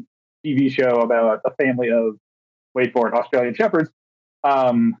Australian TV show about a family of Australian shepherds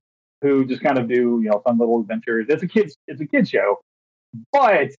who just kind of do fun little adventures. It's a kids show,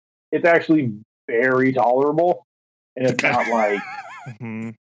 but it's actually very tolerable, and it's not like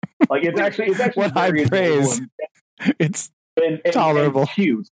like it's actually what very high praise. It's tolerable, and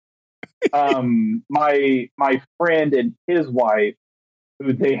cute. My friend and his wife,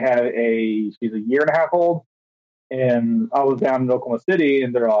 who they have she's a year and a half old, and I was down in Oklahoma City,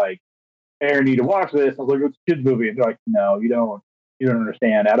 and they're like, "Aaron, you need to watch this." I was like, "It's a kids movie," and they're like, "No, you don't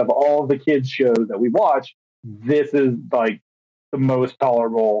understand. Out of all the kids shows that we watch, this is like the most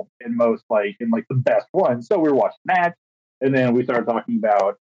tolerable and most like the best one." So we were watching that, and then we started talking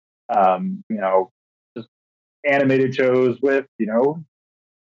about just animated shows with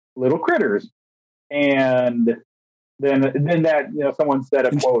little critters, and then that someone said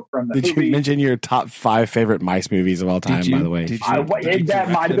a quote from the Did movie. you mention your top 5 favorite mice movies of all time? By the way, that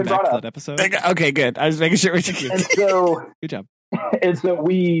might have been brought up. That episode? Okay, good. I was making sure. And so good job. And so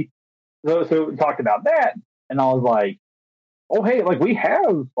we talked about that, and I was like, "Oh, hey, we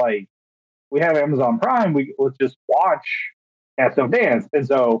have Amazon Prime. Let's just watch Cats Don't Dance." And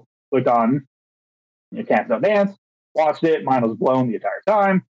so clicked on Cats Don't Dance, watched it. Mine was blown the entire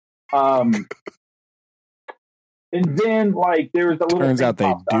time. And then there was a little. Turns out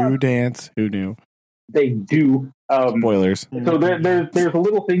they do dance. Who knew? They do. Spoilers. So there's a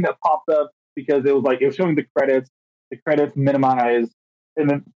little thing that popped up because it was showing the credits minimized, and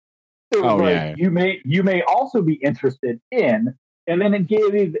then it was you may also be interested in, and then it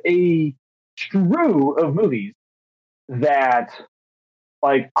gave a strew of movies that,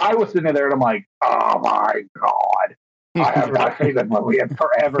 like, I was sitting there and I'm like, oh my god, I have not seen that movie in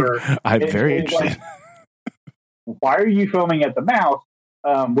forever. I'm very interested. Like, why are you filming at the Mouse?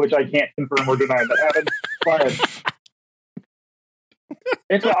 Which I can't confirm or deny that happened. But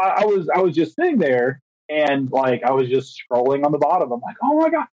and so I was just sitting there and like I was just scrolling on the bottom. I'm like, oh my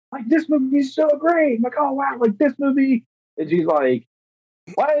god, like this movie is so great. I'm like, oh wow, like this movie. And she's like,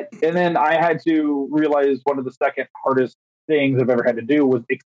 what? And then I had to realize one of the second hardest things I've ever had to do was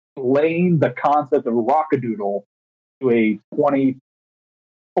explain the concept of Rockadoodle to a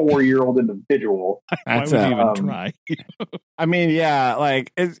 24-year-old individual. Why would you even try? I mean, yeah,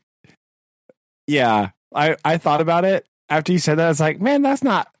 like it's I thought about it after you said that. It's like, man, that's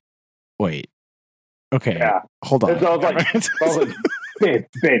not. Wait, okay, yeah, hold on. And so I was like,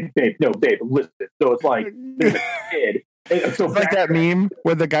 babe, no, babe, listen. So it's like there's a kid. So it's like that meme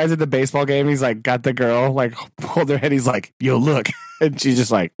where the guy's at the baseball game. He's like, got the girl, like, hold their head. He's like, yo, look. And she's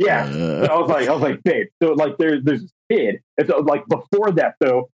just like, yeah. So I was like, babe. So like, there's a kid. And so like before that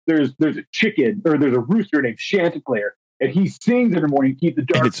though, there's a chicken or there's a rooster named Chanticleer, and he sings every morning to keep the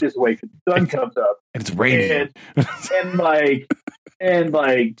darkness away because the sun comes up. And it's raining. And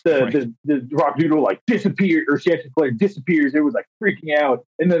like the Rockadoodle like disappeared, or Chanticleer disappears. It was like freaking out.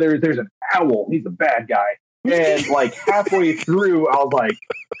 And then there's an owl. He's a bad guy. And like halfway through, I was like,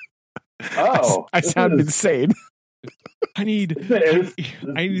 "Oh, I sound insane." I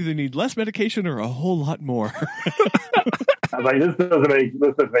either need less medication or a whole lot more. I was like, "This doesn't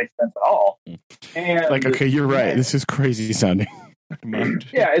make sense at all." And like, okay, you're right. This is crazy sounding.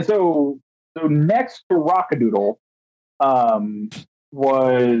 Yeah, and so next to Rockadoodle,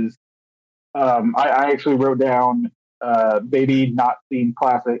 was I actually wrote down "baby not seen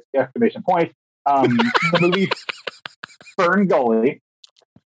classic!" exclamation point. The movie Fern Gully.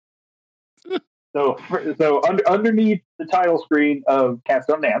 So underneath the title screen of Cats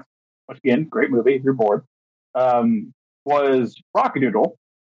Don't Dance, which again, great movie if you're bored, was Rockadoodle.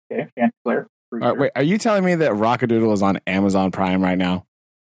 Okay, Chanticleer. Right, wait, are you telling me that Rockadoodle is on Amazon Prime right now?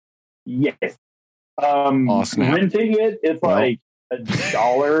 Yes. Oh, snap. Renting it's like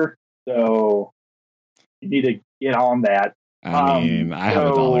 $1, so you need to get on that. I mean, I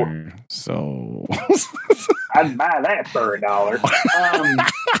have $1, so I'd buy that for $1.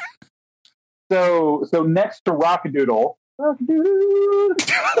 So next to Rockadoodle,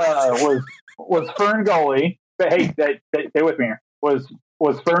 was Fern Gully. But hey, stay with me here. Was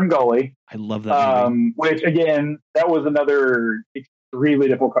Fern Gully? I love that movie. Which again, that was another extremely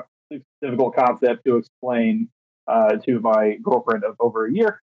difficult concept to explain to my girlfriend of over a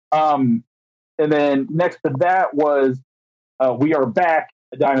year. And then next to that was We Are Back,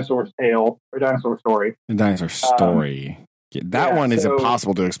 A Dinosaur Tale, or Dinosaur Story. A Dinosaur Story. That one is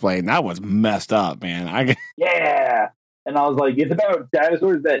impossible to explain. That was messed up, man. Yeah. And I was like, it's about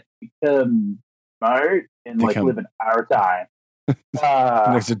dinosaurs that become smart and like live in our time.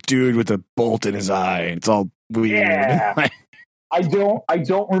 There's a dude with a bolt in his eye. It's all weird. Yeah. I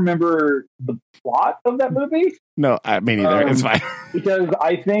don't remember the plot of that movie. No, me neither. It's fine. Because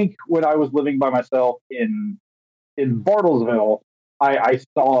I think when I was living by myself in Bartlesville, I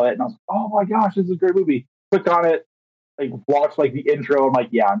saw it and I was like, oh my gosh, this is a great movie. Clicked on it, like watched like the intro. I'm like,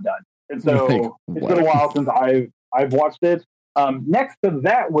 yeah, I'm done. And so it's been a while since I've watched it. Next to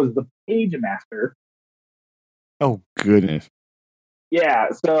that was The Page Master. Oh goodness. Yeah,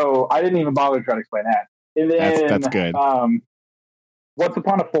 so I didn't even bother trying to explain that. And then that's good. Once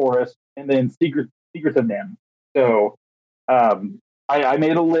Upon a Forest, and then Secrets of NIMH. So I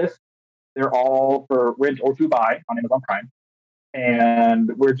made a list. They're all for rent or to buy on Amazon Prime.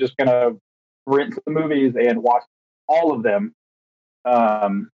 And we're just going to rent some movies and watch all of them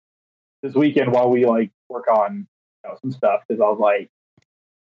this weekend while we like work on some stuff. Because I was like,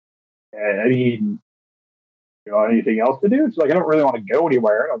 I mean, anything else to do? It's like, I don't really want to go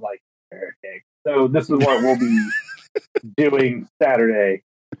anywhere. And I was like, okay. So this is what we'll be doing Saturday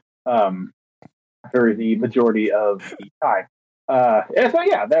for the majority of the time. And so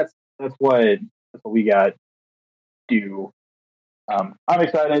yeah, that's what we got to do. I'm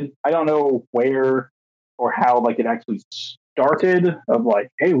excited. I don't know where or how like it actually started of like,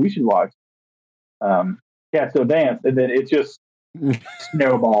 hey, we should watch Cats Don't Dance, and then it just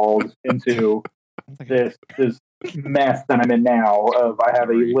snowballed into this mess that I'm in now of I have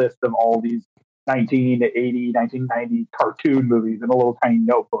a list of all these 1980, 1990 cartoon movies in a little tiny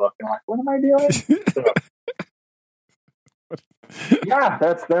notebook. And I'm like, what am I doing? Yeah,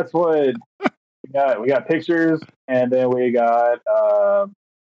 that's what we got. We got pictures, and then we got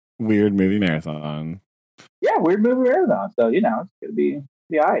weird movie marathon. Yeah, weird movie marathon. So it's gonna be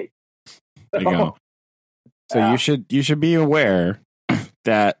all right. There you go. So you should be aware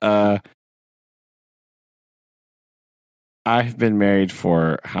that I've been married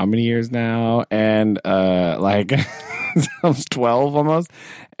for how many years now? And like almost 12 almost.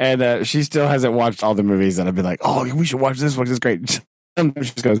 And she still hasn't watched all the movies that I've been like, oh, we should watch this one. It's great. And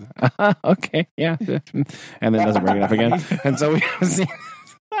she just goes, okay, yeah. And then doesn't bring it up again. And so we have seen.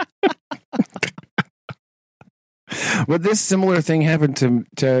 But this similar thing happened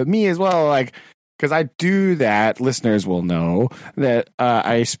to me as well. Like, because I do that, listeners will know that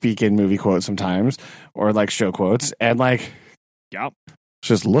I speak in movie quotes sometimes, or like show quotes, and like, yep,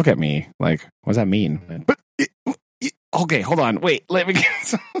 just look at me like, what does that mean? But okay, hold on, wait, let me get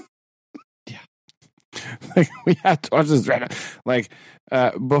some. Yeah, like we have to watch this right now. Like,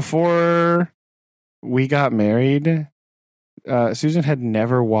 before we got married, Susan had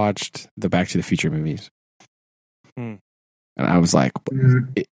never watched the Back to the Future movies, and I was like,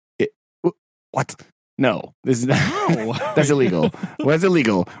 what? No, this is not. That's illegal. What's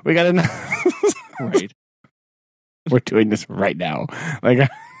illegal? We gotta know. Right. We're doing this right now. Like,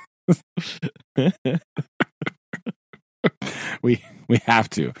 we have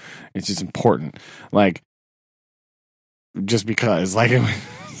to. It's just important. Like, just because, like,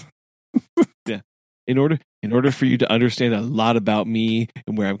 yeah. In order for you to understand a lot about me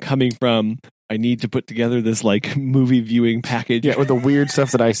and where I'm coming from, I need to put together this like movie viewing package. Yeah, with the weird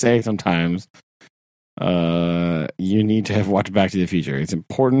stuff that I say sometimes. You need to have watched Back to the Future. It's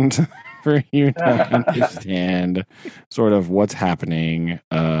important for you to understand sort of what's happening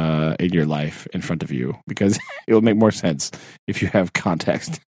in your life in front of you, because it will make more sense if you have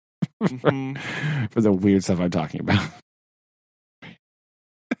context for the weird stuff I'm talking about.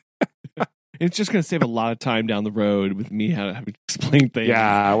 It's just going to save a lot of time down the road with me having to explain things.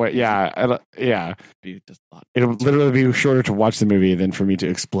 Yeah, yeah. It'll literally be shorter to watch the movie than for me to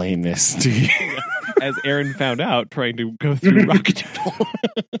explain this to you. As Aaron found out trying to go through Rocket Doodle.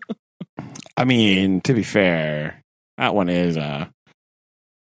 I mean, to be fair, that one is a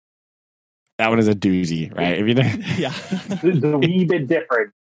doozy, right? If you yeah, it's a wee bit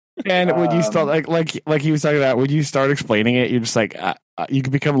different. And when you start like he was talking about, when you start explaining it, you're just like you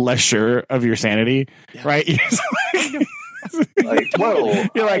can become less sure of your sanity, right? Like, whoa!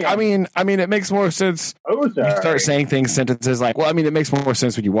 You're like, I mean, it makes more sense. Oh, you start saying sentences like, well, I mean, it makes more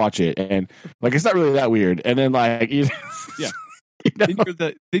sense when you watch it, and like, it's not really that weird. And then like, yeah,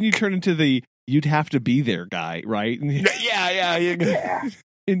 then you turn into the you'd have to be there guy, right? Yeah.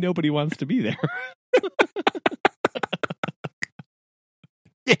 And nobody wants to be there.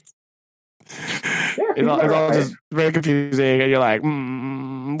 Yes. It's all just very confusing, and you're like,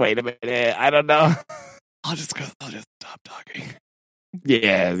 wait a minute, I don't know. I'll just stop talking.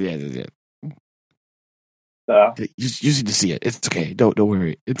 Yeah. You just need to see it. It's okay. Don't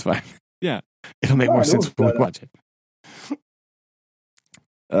worry. It's fine. Yeah, it'll make more sense when we watch it.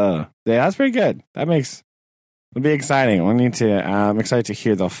 Yeah, that's pretty good. It'll be exciting. I'm excited to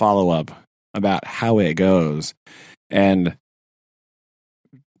hear the follow up about how it goes, and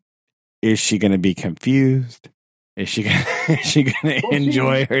is she going to be confused? Is she going to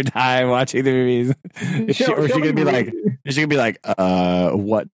enjoy her time watching the movies? Is she going to be like,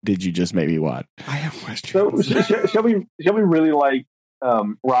 what did you just make me watch? I have questions. So shall we really like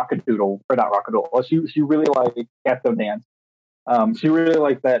Rocket Doodle, or not Rocket Doodle? She really liked Catso Dance. She really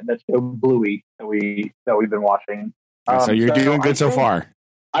liked that show Bluey that we've been watching. So you're doing good so far.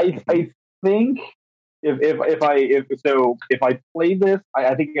 I think if I play this,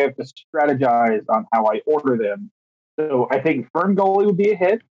 I think I have to strategize on how I order them. So I think Fern Gully would be a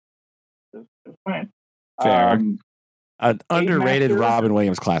hit. Fair. An underrated Master, Robin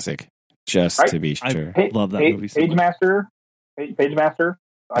Williams classic, just right? To be sure. Love that movie so Page Master.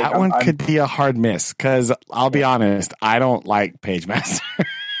 That one could be a hard miss, because I'll be honest, I don't like Page Master.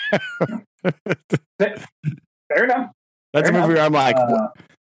 Fair enough. That's a movie where I'm like,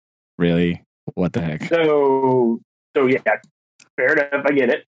 really? What the heck? So yeah, fair enough. I get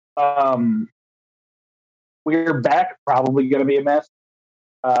it. We're Back, probably going to be a mess.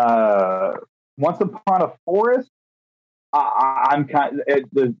 Once Upon a Forest, I'm kind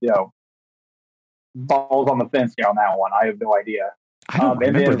of, balls on the fence here on that one. I have no idea. I don't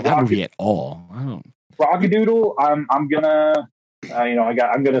remember that movie at all. I don't. Rocky Doodle, I'm gonna,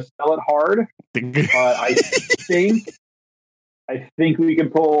 I'm gonna sell it hard, but I think we can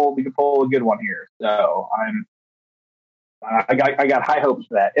pull a good one here. So I got high hopes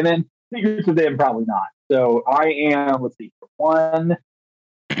for that. And then Secrets of Them, probably not. So I am, let's see,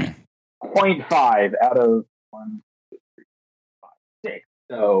 1.5 out of 1, 2, 3, 5, 6.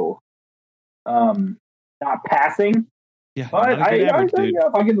 So not passing. Yeah, But not a good average, dude.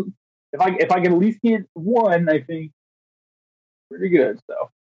 if I can at least get one, I think pretty good. So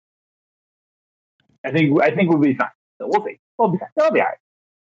I think we'll be fine. So we'll see. We'll be all right.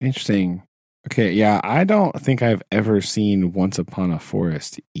 Interesting. Okay, yeah, I don't think I've ever seen Once Upon a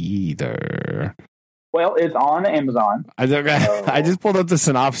Forest either. Well, it's on Amazon. I just pulled up the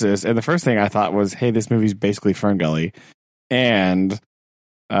synopsis, and the first thing I thought was, "Hey, this movie's basically Ferngully," and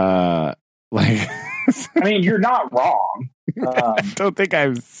I mean, you're not wrong. I don't think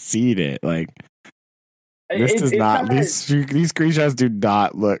I've seen it. Like, this does not. These screenshots do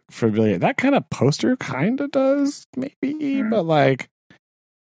not look familiar. That kind of poster kind of does, maybe, but like,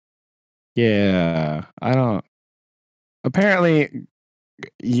 yeah, I don't. Apparently,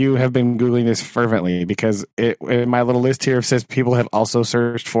 you have been Googling this fervently because in my little list here says people have also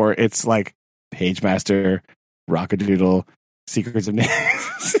searched for it's like Pagemaster, Rockadoodle, Secrets of Names.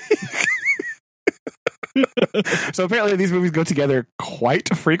 So apparently these movies go together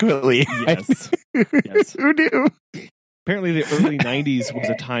quite frequently. Yes. Yes. Who knew? Apparently the early 90s was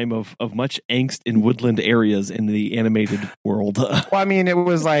a time of much angst in woodland areas in the animated world. Well, I mean, it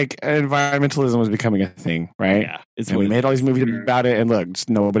was like environmentalism was becoming a thing, right? Yeah. And we made all these movies about it, and look, just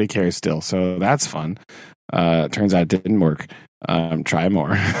nobody cares still. So that's fun. Turns out it didn't work. Try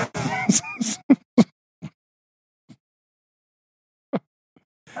more.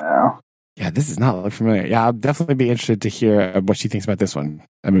 Yeah, this does not look familiar. Yeah, I'll definitely be interested to hear what she thinks about this one,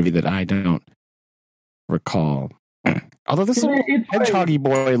 a movie that I don't recall. Although this little hedgehoggy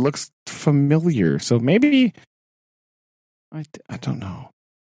boy looks familiar, so maybe I don't know.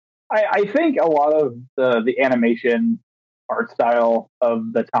 I think a lot of the animation art style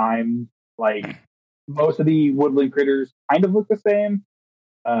of the time, like most of the woodland critters, kind of look the same.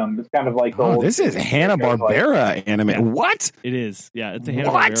 It's kind of like this is Hanna-Barbera anime. What? It is. Yeah, it's a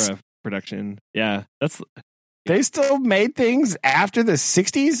Hanna-Barbera production. Yeah, they still made things after the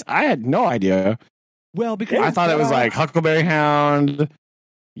 60s? I had no idea. Well, because I thought it was like Huckleberry Hound,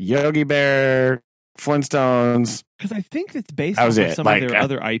 Yogi Bear, Flintstones. Because I think it's based on some of their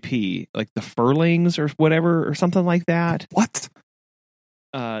other IP, like the Furlings or whatever, or something like that. What?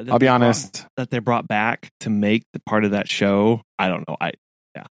 I'll be honest. That they brought back to make the part of that show. I don't know. I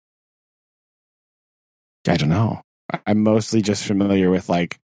don't know. I'm mostly just familiar with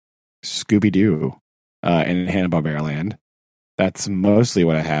like Scooby-Doo in Hanna-Barbera land. That's mostly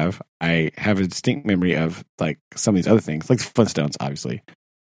what I have. I have a distinct memory of like some of these other things, like Flintstones, obviously.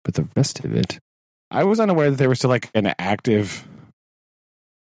 But the rest of it, I was unaware that they were still like an active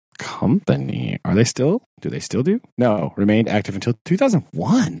company. Are they still? Do they still do? No, remained active until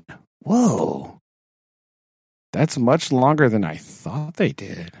 2001. Whoa. That's much longer than I thought they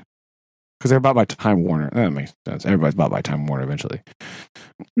did. Because they're bought by Time Warner. That makes sense. Everybody's bought by Time Warner eventually.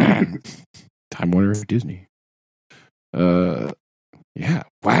 Time Warner, Disney. Yeah.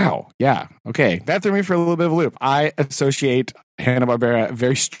 Wow. Yeah. Okay. That threw me for a little bit of a loop. I associate Hanna-Barbera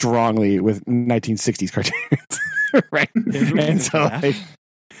very strongly with 1960s cartoons. Right? And so, like,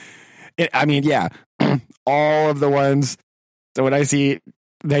 I mean, yeah. All of the ones. So when I see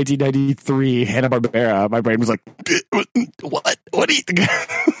 1993 Hanna-Barbera, my brain was like, what? What do you think?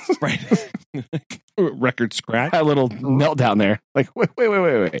 Right. Record scratch. A little meltdown there. Like, wait.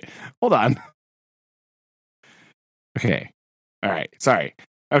 Hold on. Okay. All right. Sorry.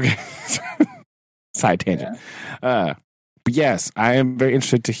 Okay. Side tangent. But yes, I am very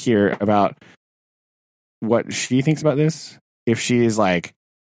interested to hear about what she thinks about this. If she is like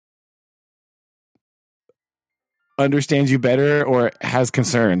understands you better or has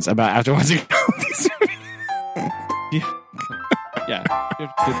concerns about after watching these movies. Yeah. You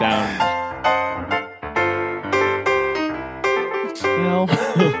have to sit down. Well.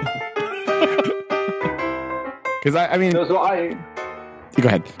 Because I mean, so I go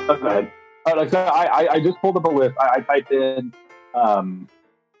ahead. Go ahead. I just pulled up a list. I typed in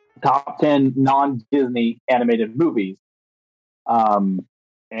top 10 non-Disney animated movies, and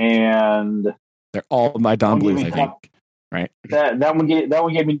they're all my Don Blues, I think. Right. That one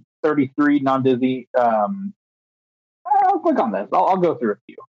gave me 33 non-Disney. I'll click on this. I'll go through a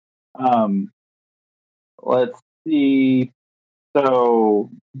few. Let's see.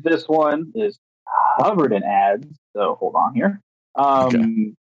 So this one is covered in ads. So hold on here.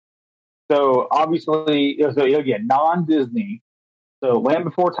 Okay. So obviously, so again, non-Disney. So Land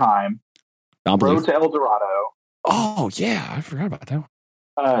Before Time, Road to El Dorado. Oh yeah, I forgot about that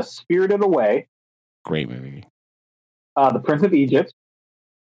one. Spirited Away. Great movie. The Prince of Egypt.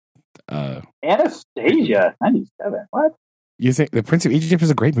 Anastasia, 97. What? You think The Prince of Egypt is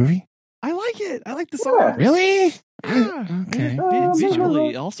a great movie? I like it. I like the song. Really? Yeah. Okay.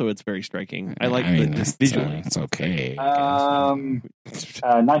 Visually, also, it's very striking. I like the visually. It's okay.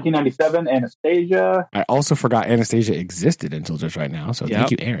 1997, Anastasia. I also forgot Anastasia existed until just right now. So thank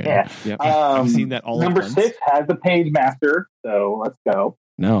you, Aaron. Yeah. Yep. I've seen that all Number at once. 6 has the Page Master, so let's go.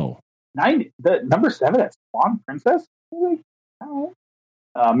 No. Number 7, that's Swan Princess. Really? All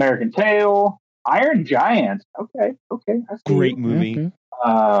right. American Tail, Iron Giant. Okay. I see Great it. movie.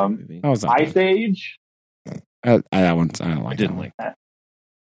 That was not Ice bad. Age. That one. I don't like. I didn't that like that.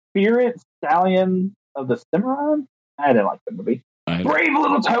 Spirit Stallion of the Cimarron. I didn't like the movie. one. Brave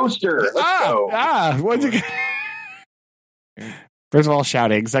Little Toaster. Let's go. What'd you get? First of all,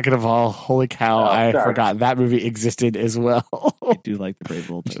 shouting. Second of all, holy cow! I forgot that movie existed as well. I do like the Brave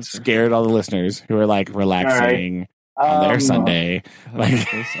Little Toaster. Scared all the listeners who are like relaxing on their Sunday, like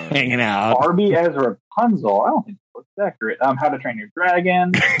so sorry. hanging out. Barbie as Rapunzel. I don't think that's accurate. How to Train Your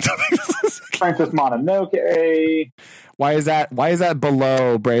Dragon. Princess Mononoke. Why is that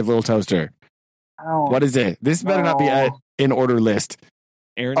below Brave Little Toaster? What is it? This better not be an in order list.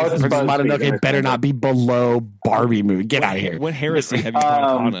 Aaron, Princess Mononoke better not be below Barbie movie. Get out of here. What heresy have you brought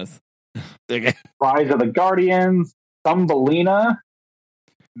upon us? Rise of the Guardians. Thumbelina.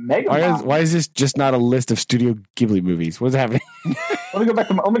 Why is this just not a list of Studio Ghibli movies? What's happening? Let me go back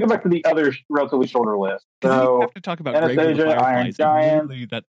to the other relatively shorter list. So you have to talk about Anastasia, Iron Giant. Really,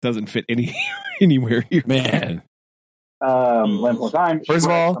 that doesn't fit anywhere here, man. Land for Time. First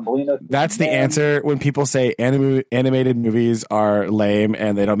of all, Thumbelina, that's the answer when people say animated movies are lame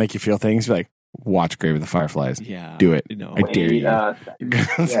and they don't make you feel things. You're like, watch Grave of the Fireflies. Yeah, do it. I dare you. Yeah.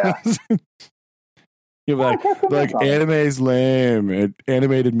 You'll be like anime's lame.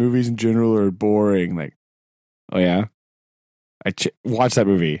 Animated movies in general are boring. Like, oh yeah, watch that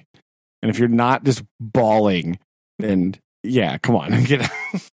movie, and if you're not just bawling, then yeah, come on, get out.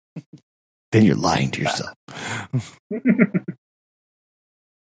 Then you're lying to yourself.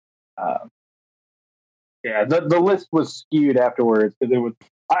 Yeah, the list was skewed afterwards because it was.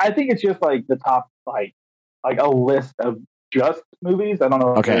 I think it's just like the top like a list of just movies. I don't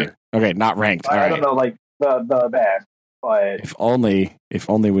know. Okay, not ranked. I don't know, like the best. But if only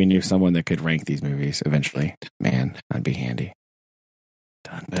we knew someone that could rank these movies eventually, man, that'd be handy.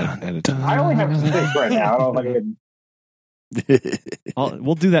 Dun, dun, dun. I only have 6 right now. I don't know if I can.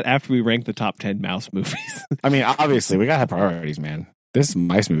 We'll do that after we rank the top 10 mouse movies. I mean, obviously, we gotta have priorities, man. This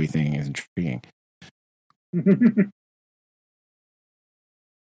mice movie thing is intriguing.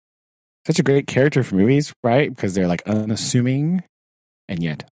 Such a great character for movies, right? Because they're like unassuming, and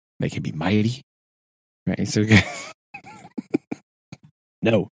yet they can be mighty, right? So,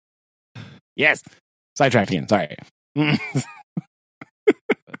 no, yes, sidetracked again. Sorry.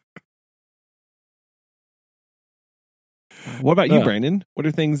 What about you, Brandon? What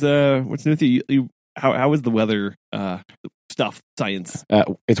are things? What's new with you? How is the weather stuff? Science?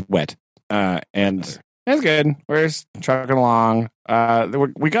 It's wet, and it's good. We're just trucking along.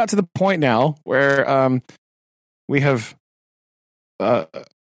 We got to the point now where we have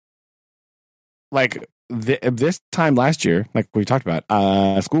like this time last year, like we talked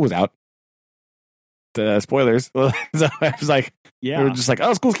about, school was out. The spoilers. So I was like, we were just like,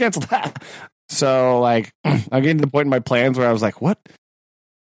 oh, school's canceled. So like, I'm getting to the point in my plans where I was like, what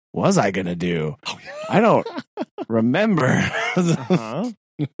was I gonna do? I don't remember.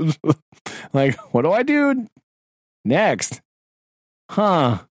 Like, what do I do next?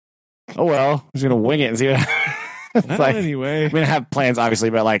 Oh well, I'm just gonna wing it and see what it's like. Anyway, I mean, I have plans obviously,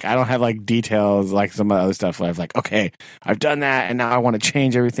 but like, I don't have like details like some of the other stuff where I was like, okay, I've done that, and now I want to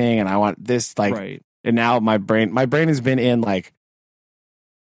change everything, and I want this like, right. And now my brain has been in like,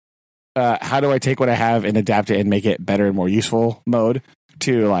 how do I take what I have and adapt it and make it better and more useful mode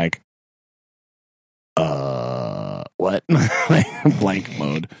to like, what? Like blank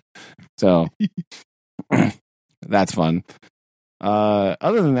mode. So that's fun.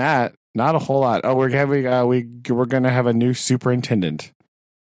 Other than that, not a whole lot. Oh, we're gonna have a new superintendent.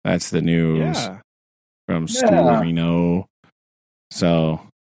 That's the news from school. We know. So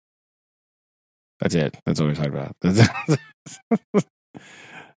that's it. That's what we talked about.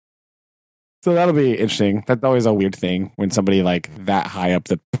 So that'll be interesting. That's always a weird thing when somebody like that high up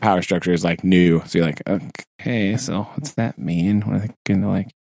the power structure is like new. So you're like, okay, so what's that mean? What are they gonna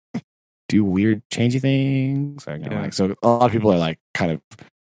like do weird changey things? So a lot of people are like kind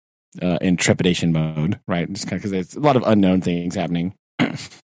of in trepidation mode, right? Just kind of because there's a lot of unknown things happening.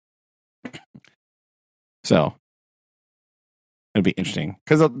 So It'd be interesting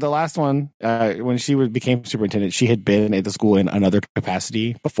because the last one, when she became superintendent, she had been at the school in another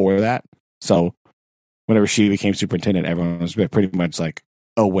capacity before that. So whenever she became superintendent, everyone was pretty much like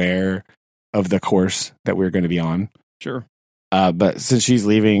aware of the course that we were going to be on. Sure. But since she's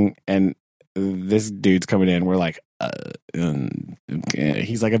leaving and this dude's coming in, we're like,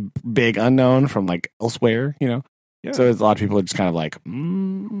 he's like a big unknown from like elsewhere, you know? Yeah. So a lot of people are just kind of like,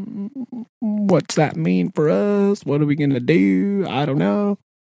 what's that mean for us? What are we going to do? I don't know.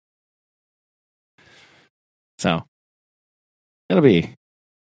 So we'll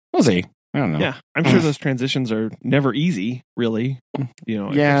see. I don't know. Yeah, I'm sure those transitions are never easy, really. You know,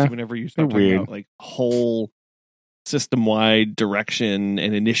 especially whenever you start talking about like whole system-wide direction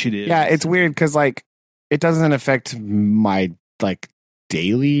and initiative. Yeah, it's weird because like it doesn't affect my like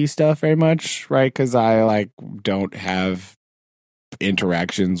daily stuff very much, right? Because I like don't have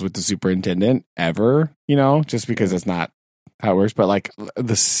interactions with the superintendent ever, you know, just because it's not how it works. But like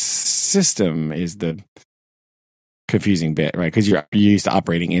the system is the confusing bit, right? Because you're used to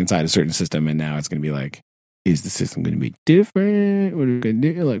operating inside a certain system, and now it's going to be like, is the system going to be different? What are we going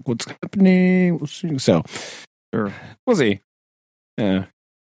to do? Like, what's happening? We'll see. So, sure, we'll see. Yeah,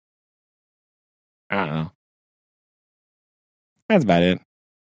 I don't know. That's about it.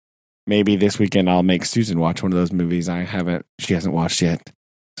 Maybe this weekend I'll make Susan watch one of those movies she hasn't watched yet,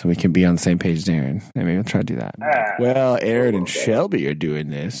 so we can be on the same page as Aaron. And maybe I'll try to do that. Well, Aaron and Shelby are doing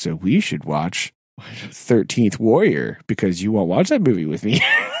this, so we should watch 13th Warrior because you won't watch that movie with me.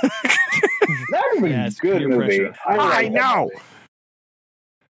 That's a good movie. I know.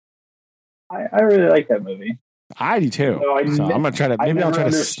 I really like that movie. I do too. So I'm gonna try to. Maybe I'll try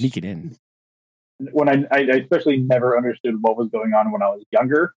to sneak it in. When I especially never understood what was going on when I was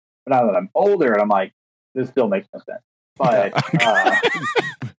younger, but now that I'm older, and I'm like, this still makes no sense. But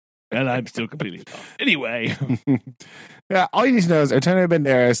and I'm still completely off. Anyway. Yeah, all you need to know is Antonio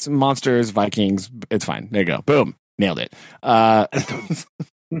Banderas, monsters, Vikings. It's fine. There you go. Boom. Nailed it.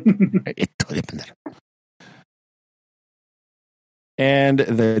 And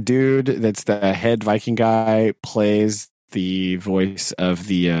the dude that's the head Viking guy plays the voice of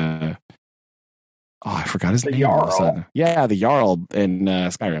the I forgot his name. All of a sudden. Yeah, the Jarl in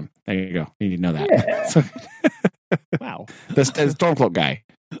Skyrim. There you go. You need to know that. Yeah. Wow. The Stormcloak guy.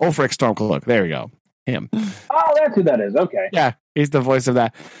 Ulfric Stormcloak. There we go. Him. Oh, that's who that is. Okay. Yeah, he's the voice of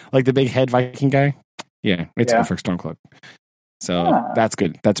that, like the big head Viking guy. Yeah, it's Ulfric Stormcloak. So that's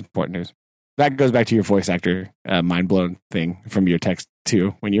good. That's important news. That goes back to your voice actor mind blown thing from your text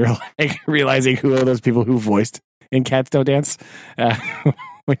too, when you're like realizing who are those people who voiced in Cats Don't Dance.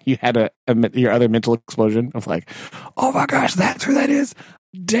 When you had your other mental explosion of like, oh my gosh, that's who that is.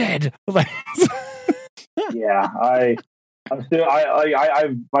 Dead. Yeah, I'm still.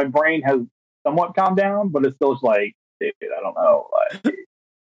 My brain has somewhat calmed down, but it's still just like, dude, I don't know. Like,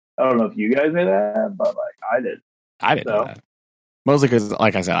 I don't know if you guys knew that, but like I did. I didn't know that. Mostly because,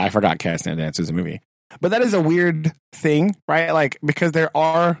 like I said, I forgot Cats and Dance is a movie. But that is a weird thing, right? Like, because there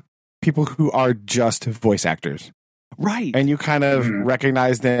are people who are just voice actors. Right. And you kind of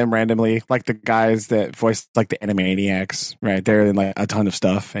recognize them randomly, like the guys that voice like the Animaniacs, right? They're in like a ton of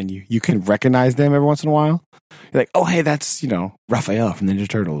stuff, and you can recognize them every once in a while. You're like, oh, hey, that's, Raphael from Ninja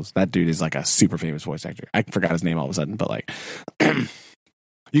Turtles. That dude is like a super famous voice actor. I forgot his name all of a sudden, but like,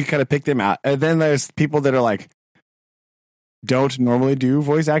 you kind of pick them out. And then there's people that are like, don't normally do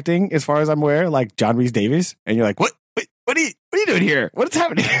voice acting, as far as I'm aware, like John Rhys Davies. And you're like, what? Wait, what are you doing here? What's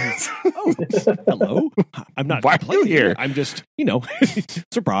happening? Oh, hello. I'm not. Why are you here? I'm just,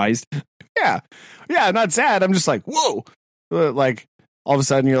 surprised. Yeah. I'm not sad. I'm just like, whoa. Like, all of a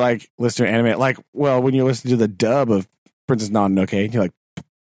sudden you're like listening to anime. Like, well, when you listen to the dub of Princess Mononoke, and you're like,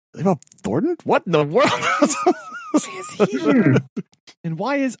 Bob Thornton? What in the world? Why is he here? And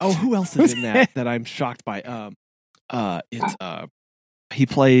why is who else is in that I'm shocked by? It's he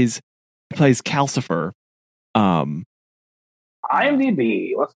plays Calcifer.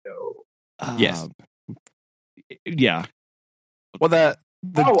 IMDb, let's go. Yes. Yeah. Well,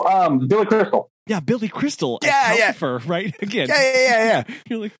 Billy Crystal. Yeah, Billy Crystal. Yeah, Calcifer, right? Again. Yeah.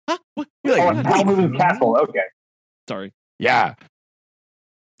 You're like, huh? What? You're like, Calvin Castle. Okay. Sorry. Yeah.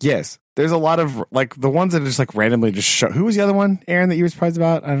 Yes. There's a lot of like the ones that are just like randomly just show. Who was the other one, Aaron, that you were surprised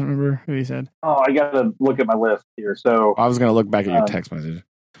about? I don't remember who you said. Oh, I gotta look at my list here. So I was gonna look back at your text message.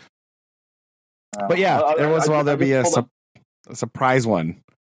 But yeah, every once in a while there'll be a surprise one.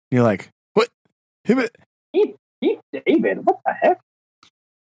 You're like, what? Keith David? What the heck?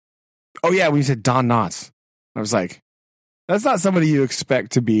 Oh yeah, when you said Don Knotts, I was like, that's not somebody you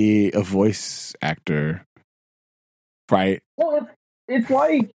expect to be a voice actor, right? Well, it's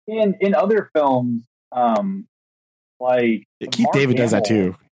like in other films, Like Keith Mark David does that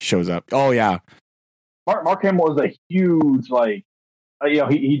Hamill- too. Shows up. Oh yeah. Mark Hamill is a huge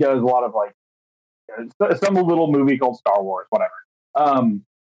he does a lot of some little movie called Star Wars, whatever.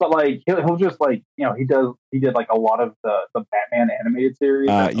 But like he'll just he did like a lot of the Batman animated series.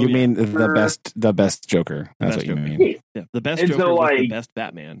 You mean the best Joker? That's what you mean. Yeah, the best And Joker so, was the like- best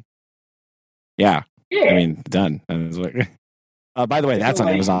Batman. Yeah. Yeah. I mean, done. That is what- by the way, that's on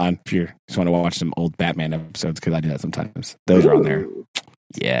Amazon if you just want to watch some old Batman episodes, because I do that sometimes. Those are on there.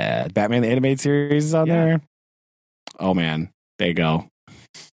 Yeah, Batman the animated series is on there. Oh man, there you go.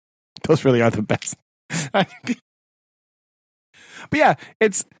 Those really are the best. But yeah,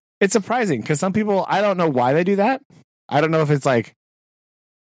 it's surprising because some people, I don't know why they do that. I don't know if it's like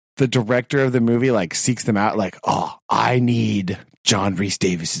the director of the movie like seeks them out, like, oh, I need John Rhys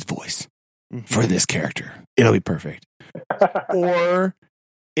Davis's voice for this character. It'll be perfect. Or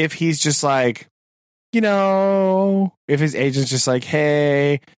if he's just like, if his agent's just like,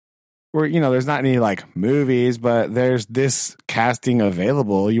 hey, there's not any like movies, but there's this casting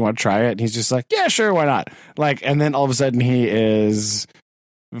available. You want to try it? And he's just like, yeah, sure, why not? Like, and then all of a sudden he is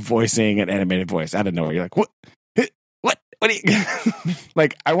voicing an animated voice out of nowhere. You're like, what? What do you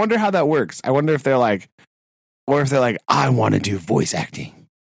like? I wonder how that works. I wonder if they're like, I want to do voice acting.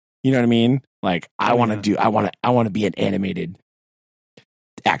 You know what I mean? Like, I want to be an animated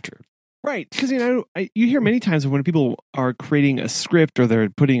actor. Right, because you hear many times when people are creating a script or they're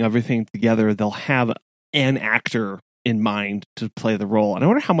putting everything together, they'll have an actor in mind to play the role, and I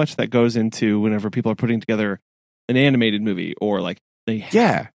wonder how much that goes into whenever people are putting together an animated movie, or like they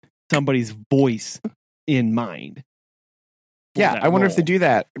have somebody's voice in mind. Yeah, I wonder if they do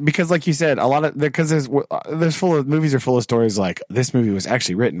that because, like you said, a lot of there's movies are full of stories like this movie was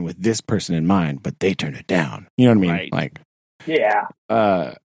actually written with this person in mind, but they turned it down. You know what I mean? Right. Like, yeah.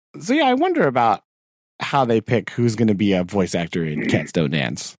 So yeah, I wonder about how they pick who's going to be a voice actor in Cats Don't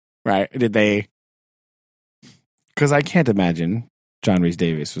Dance. Right? Did they? Because I can't imagine John Rhys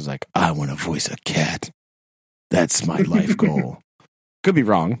Davis was like, I want to voice a cat. That's my life goal. Could be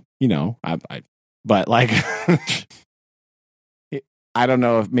wrong, but like. I don't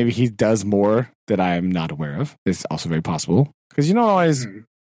know if maybe he does more that I'm not aware of. It's also very possible because you don't always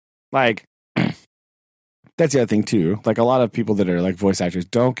like. That's the other thing too. Like a lot of people that are like voice actors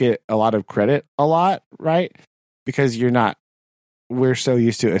don't get a lot of credit a lot, right? Because we're so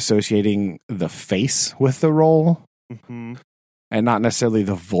used to associating the face with the role and not necessarily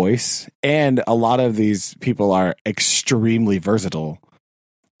the voice. And a lot of these people are extremely versatile.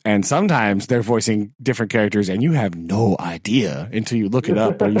 And sometimes they're voicing different characters and you have no idea until you look it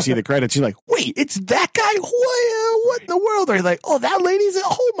up or you see the credits. You're like, wait, it's that guy? What in the world? Or you're like, oh, that lady's,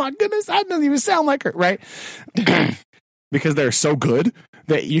 oh my goodness, that doesn't even sound like her, right? Because they're so good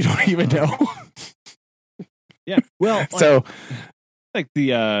that you don't even know. Yeah. Well, so like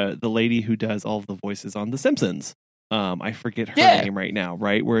the lady who does all of the voices on The Simpsons. I forget her name right now,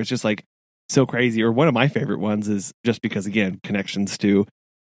 right? Where it's just like so crazy. Or one of my favorite ones is just because, again, connections to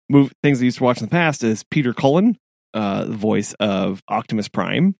things I used to watch in the past is Peter Cullen, the voice of Optimus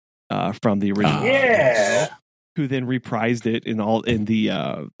Prime from the original, who then reprised it in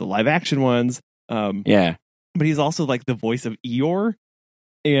the live action ones. But he's also like the voice of Eeyore,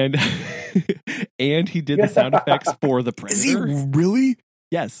 and and he did the sound effects for the Predator. Is he really?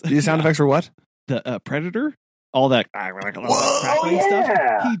 Yes. The sound effects for what? The Predator. All that crackling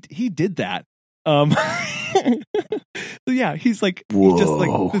stuff. He did that. So yeah, he's like he's just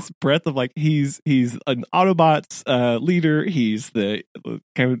like this breadth of like he's an Autobots leader, he's the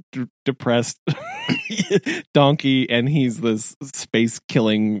kind of depressed donkey, and he's this space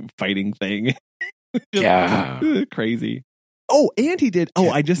killing fighting thing. Crazy. Oh, and he did. Oh,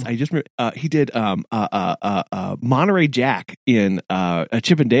 I just remember, he did Monterey Jack in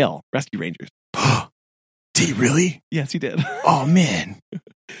Chip and Dale Rescue Rangers. Did he really? Yes, he did. Oh man,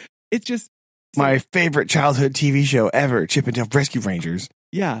 it's just my favorite childhood TV show ever, Chip and Dale Rescue Rangers.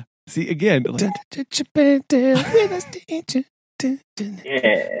 Yeah. See, again, like,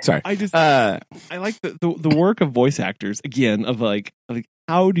 sorry. I like the work of voice actors again of like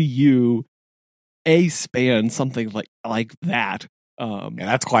how do you span something like that?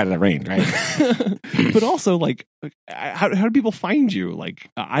 That's quite a range, right? But also, like, how do people find you? Like,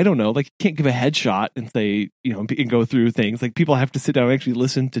 I don't know. Like, you can't give a headshot and say, and go through things. Like, people have to sit down and actually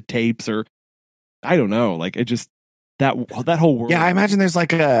listen to tapes, or I don't know. Like, it just that whole world. Yeah, I imagine there's like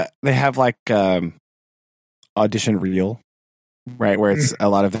they have like audition reel, right, where it's a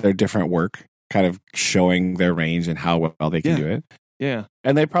lot of their different work, kind of showing their range and how well they can do it. Yeah,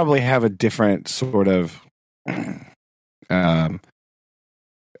 and they probably have a different sort of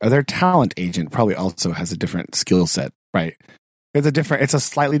their talent agent probably also has a different skill set, right? It's a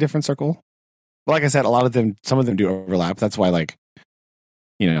slightly different circle. But like I said, some of them do overlap. That's why, like,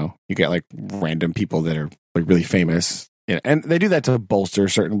 you get like random people that are like really famous. Yeah, and they do that to bolster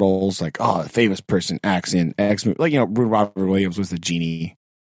certain roles, like, a famous person acts in X movie. Like, Robert Williams was the genie,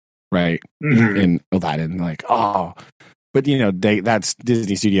 right? Mhm. In Aladdin. Like, but that's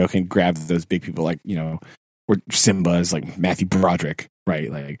Disney Studio can grab those big people, like, or Simba is like Matthew Broderick,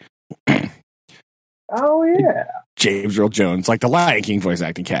 right? Like, Oh yeah. James Earl Jones, like the Lion King voice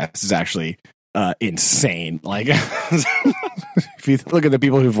acting cast is actually insane. Like, if you look at the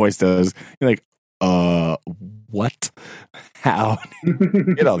people who voiced those, you're like, what? How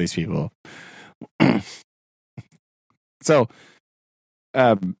get all these people? So,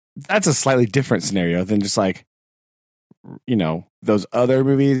 that's a slightly different scenario than just like, those other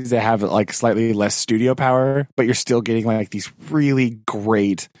movies that have like slightly less studio power, but you're still getting like these really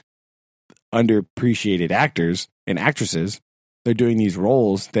great underappreciated actors and actresses. They're doing these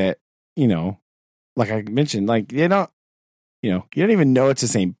roles that, like I mentioned, like, you don't even know it's the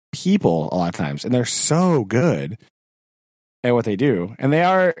same people a lot of times, and they're so good at what they do. And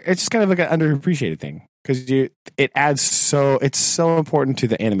it's just kind of like an underappreciated thing because it's so important to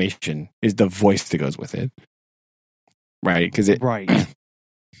the animation is the voice that goes with it. Right. Because it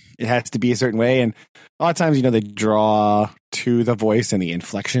has to be a certain way. And a lot of times, they draw to the voice and the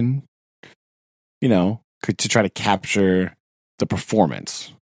inflection, to try to capture the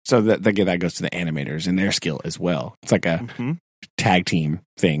performance. So that goes to the animators and their skill as well. It's like a tag team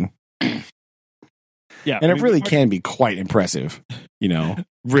thing. Yeah. And it really can be quite impressive,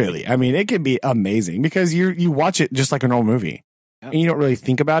 really. I mean, it can be amazing because you watch it just like a normal movie and you don't really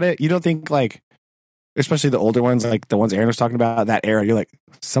think about it. You don't think like, especially the older ones, like the ones Aaron was talking about, that era, you're like,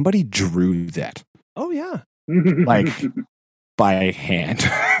 somebody drew that. Oh, yeah. Like, by hand.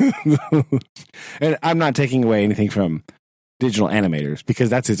 And I'm not taking away anything from digital animators because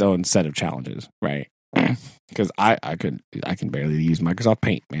that's its own set of challenges, right? Because I can barely use Microsoft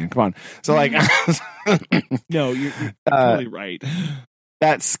Paint, man. Come on. So, like... No, you're totally right.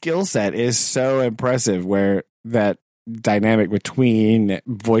 That skill set is so impressive where that dynamic between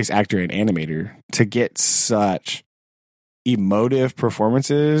voice actor and animator to get such emotive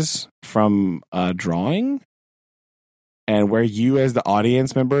performances from a drawing and where you as the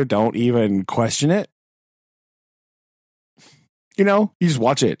audience member don't even question it. You just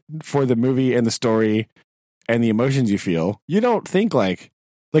watch it for the movie and the story and the emotions you feel. You don't think like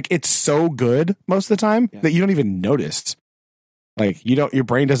it's so good most of the time that you don't even notice. Like your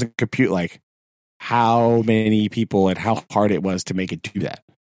brain doesn't compute like how many people and how hard it was to make it do that.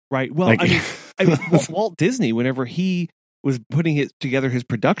 Right. Well, like, I mean, Walt Disney, whenever he was putting together his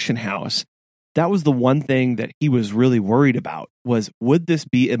production house, that was the one thing that he was really worried about was, would this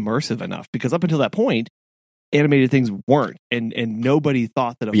be immersive enough? Because up until that point, animated things weren't, and nobody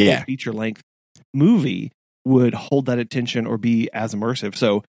thought that a full feature length movie would hold that attention or be as immersive.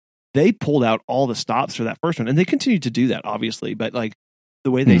 So they pulled out all the stops for that first one, and they continued to do that, obviously. But like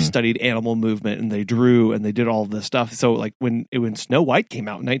the way they studied animal movement and they drew and they did all of this stuff. So like when Snow White came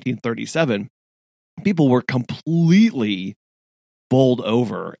out in 1937, people were completely bowled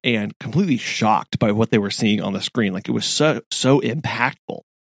over and completely shocked by what they were seeing on the screen. Like it was so impactful.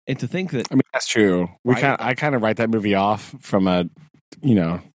 And to think that, I mean, that's true. I kind of write that movie off from a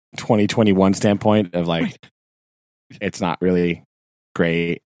 2021 standpoint of like it's not really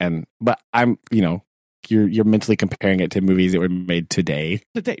great. But I'm you're mentally comparing it to movies that were made today.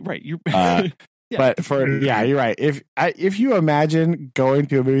 Right? You're But you're right. If you imagine going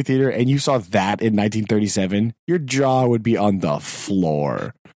to a movie theater and you saw that in 1937, your jaw would be on the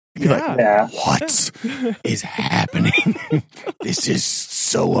floor. You'd be like, what is happening? This is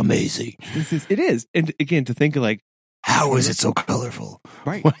so amazing. It is. And again, to think of like, how is it so colorful?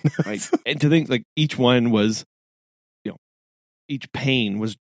 Right. And to think like each one was, each pane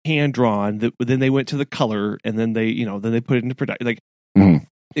was hand drawn. Then they went to the color, and then they put it into production. Like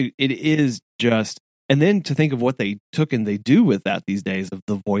it is just. And then to think of what they took and they do with that these days, of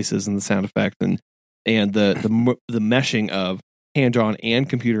the voices and the sound effects and the meshing of hand drawn and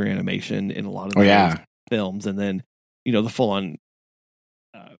computer animation in a lot of those films, and then the full on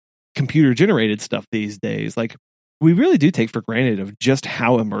computer generated stuff these days. Like we really do take for granted of just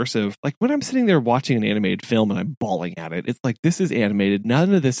how immersive. Like when I'm sitting there watching an animated film and I'm bawling at it, it's like, this is animated.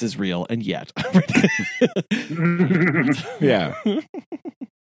 None of this is real, and yet, yeah.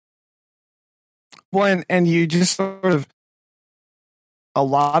 Well, and you just sort of a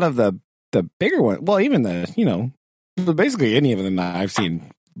lot of the bigger one. Well, even basically any of them that I've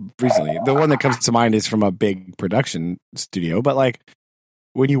seen recently. The one that comes to mind is from a big production studio, but like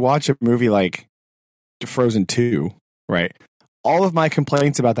when you watch a movie like Frozen 2, right? All of my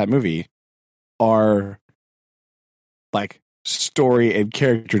complaints about that movie are like story and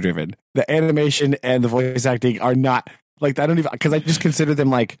character driven. The animation and the voice acting are not like, I don't even, because I just consider them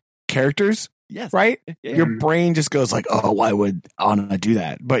like characters. Yes. Right? Yeah. Your brain just goes like, oh, why would Anna do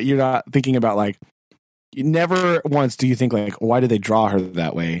that? But you're not thinking about like, you never once do you think like, why did they draw her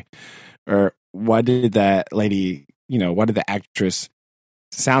that way? Or why did that lady, why did the actress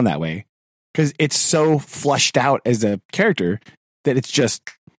sound that way? Because it's so flushed out as a character that it's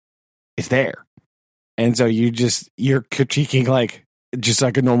there. And so you're critiquing like just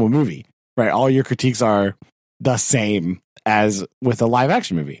like a normal movie, right? All your critiques are the same as with a live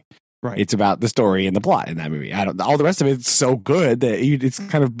action movie. Right. It's about the story and the plot in that movie. All the rest of it's so good that it's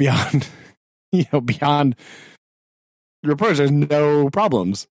kind of beyond, beyond reproach. There's no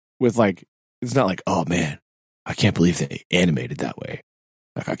problems with like, it's not like, oh man, I can't believe they animated that way.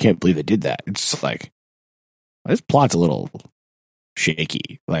 Like, I can't believe they did that. It's just like, this plot's a little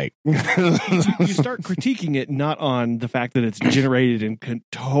shaky. Like, you start critiquing it not on the fact that it's generated and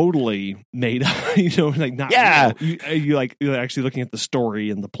totally made up, like not. Yeah, you're actually looking at the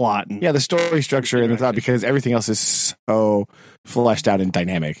story and the plot and the story structure and the thought, because everything else is so fleshed out and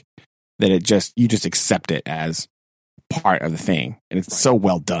dynamic that you just accept it as part of the thing, and it's so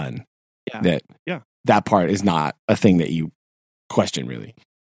well done that part is not a thing that you question really.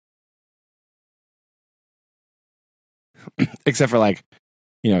 Except for like,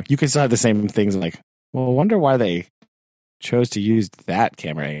 you can still have the same things like, well, I wonder why they chose to use that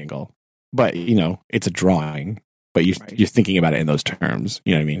camera angle. But, it's a drawing, but you're thinking about it in those terms.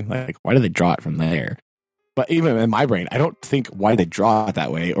 You know what I mean? Like, why did they draw it from there? But even in my brain, I don't think why did they draw it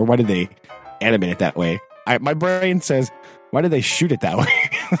that way or why did they animate it that way. My brain says, why did they shoot it that way?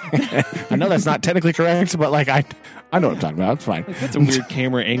 I know that's not technically correct, but like I know what I'm talking about. It's fine. Like, that's a weird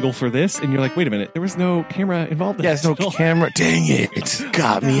camera angle for this, and you're like, wait a minute, there was no camera involved. Yeah, there's no camera. Dang it! It's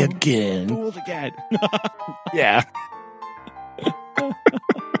got me again. Fooled again. Yeah.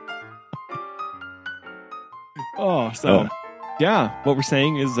 What we're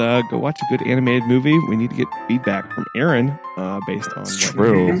saying is go watch a good animated movie. We need to get feedback from Aaron based on it's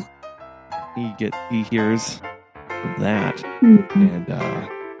true. He hears of that,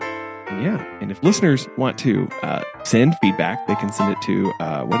 and if listeners want to send feedback, they can send it to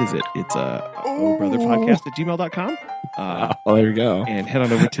what is it? It's obrotherpodcast@gmail.com. Well, there you go. And head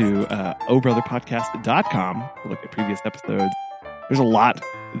on over to obrotherpodcast.com to look at previous episodes. There's a lot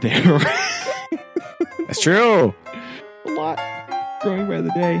there. That's true. A lot growing by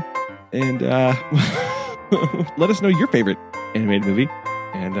the day. And let us know your favorite animated movie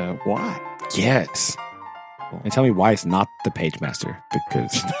and why. Yes. And tell me why it's not the Page Master.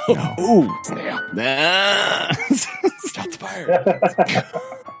 Because no. Ooh, snap. Shots fired.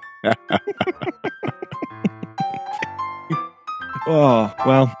 Oh,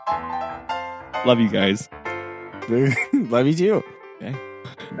 well. Love you guys. Love you too. Okay.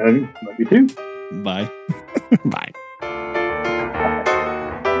 Love you too. Bye. Bye.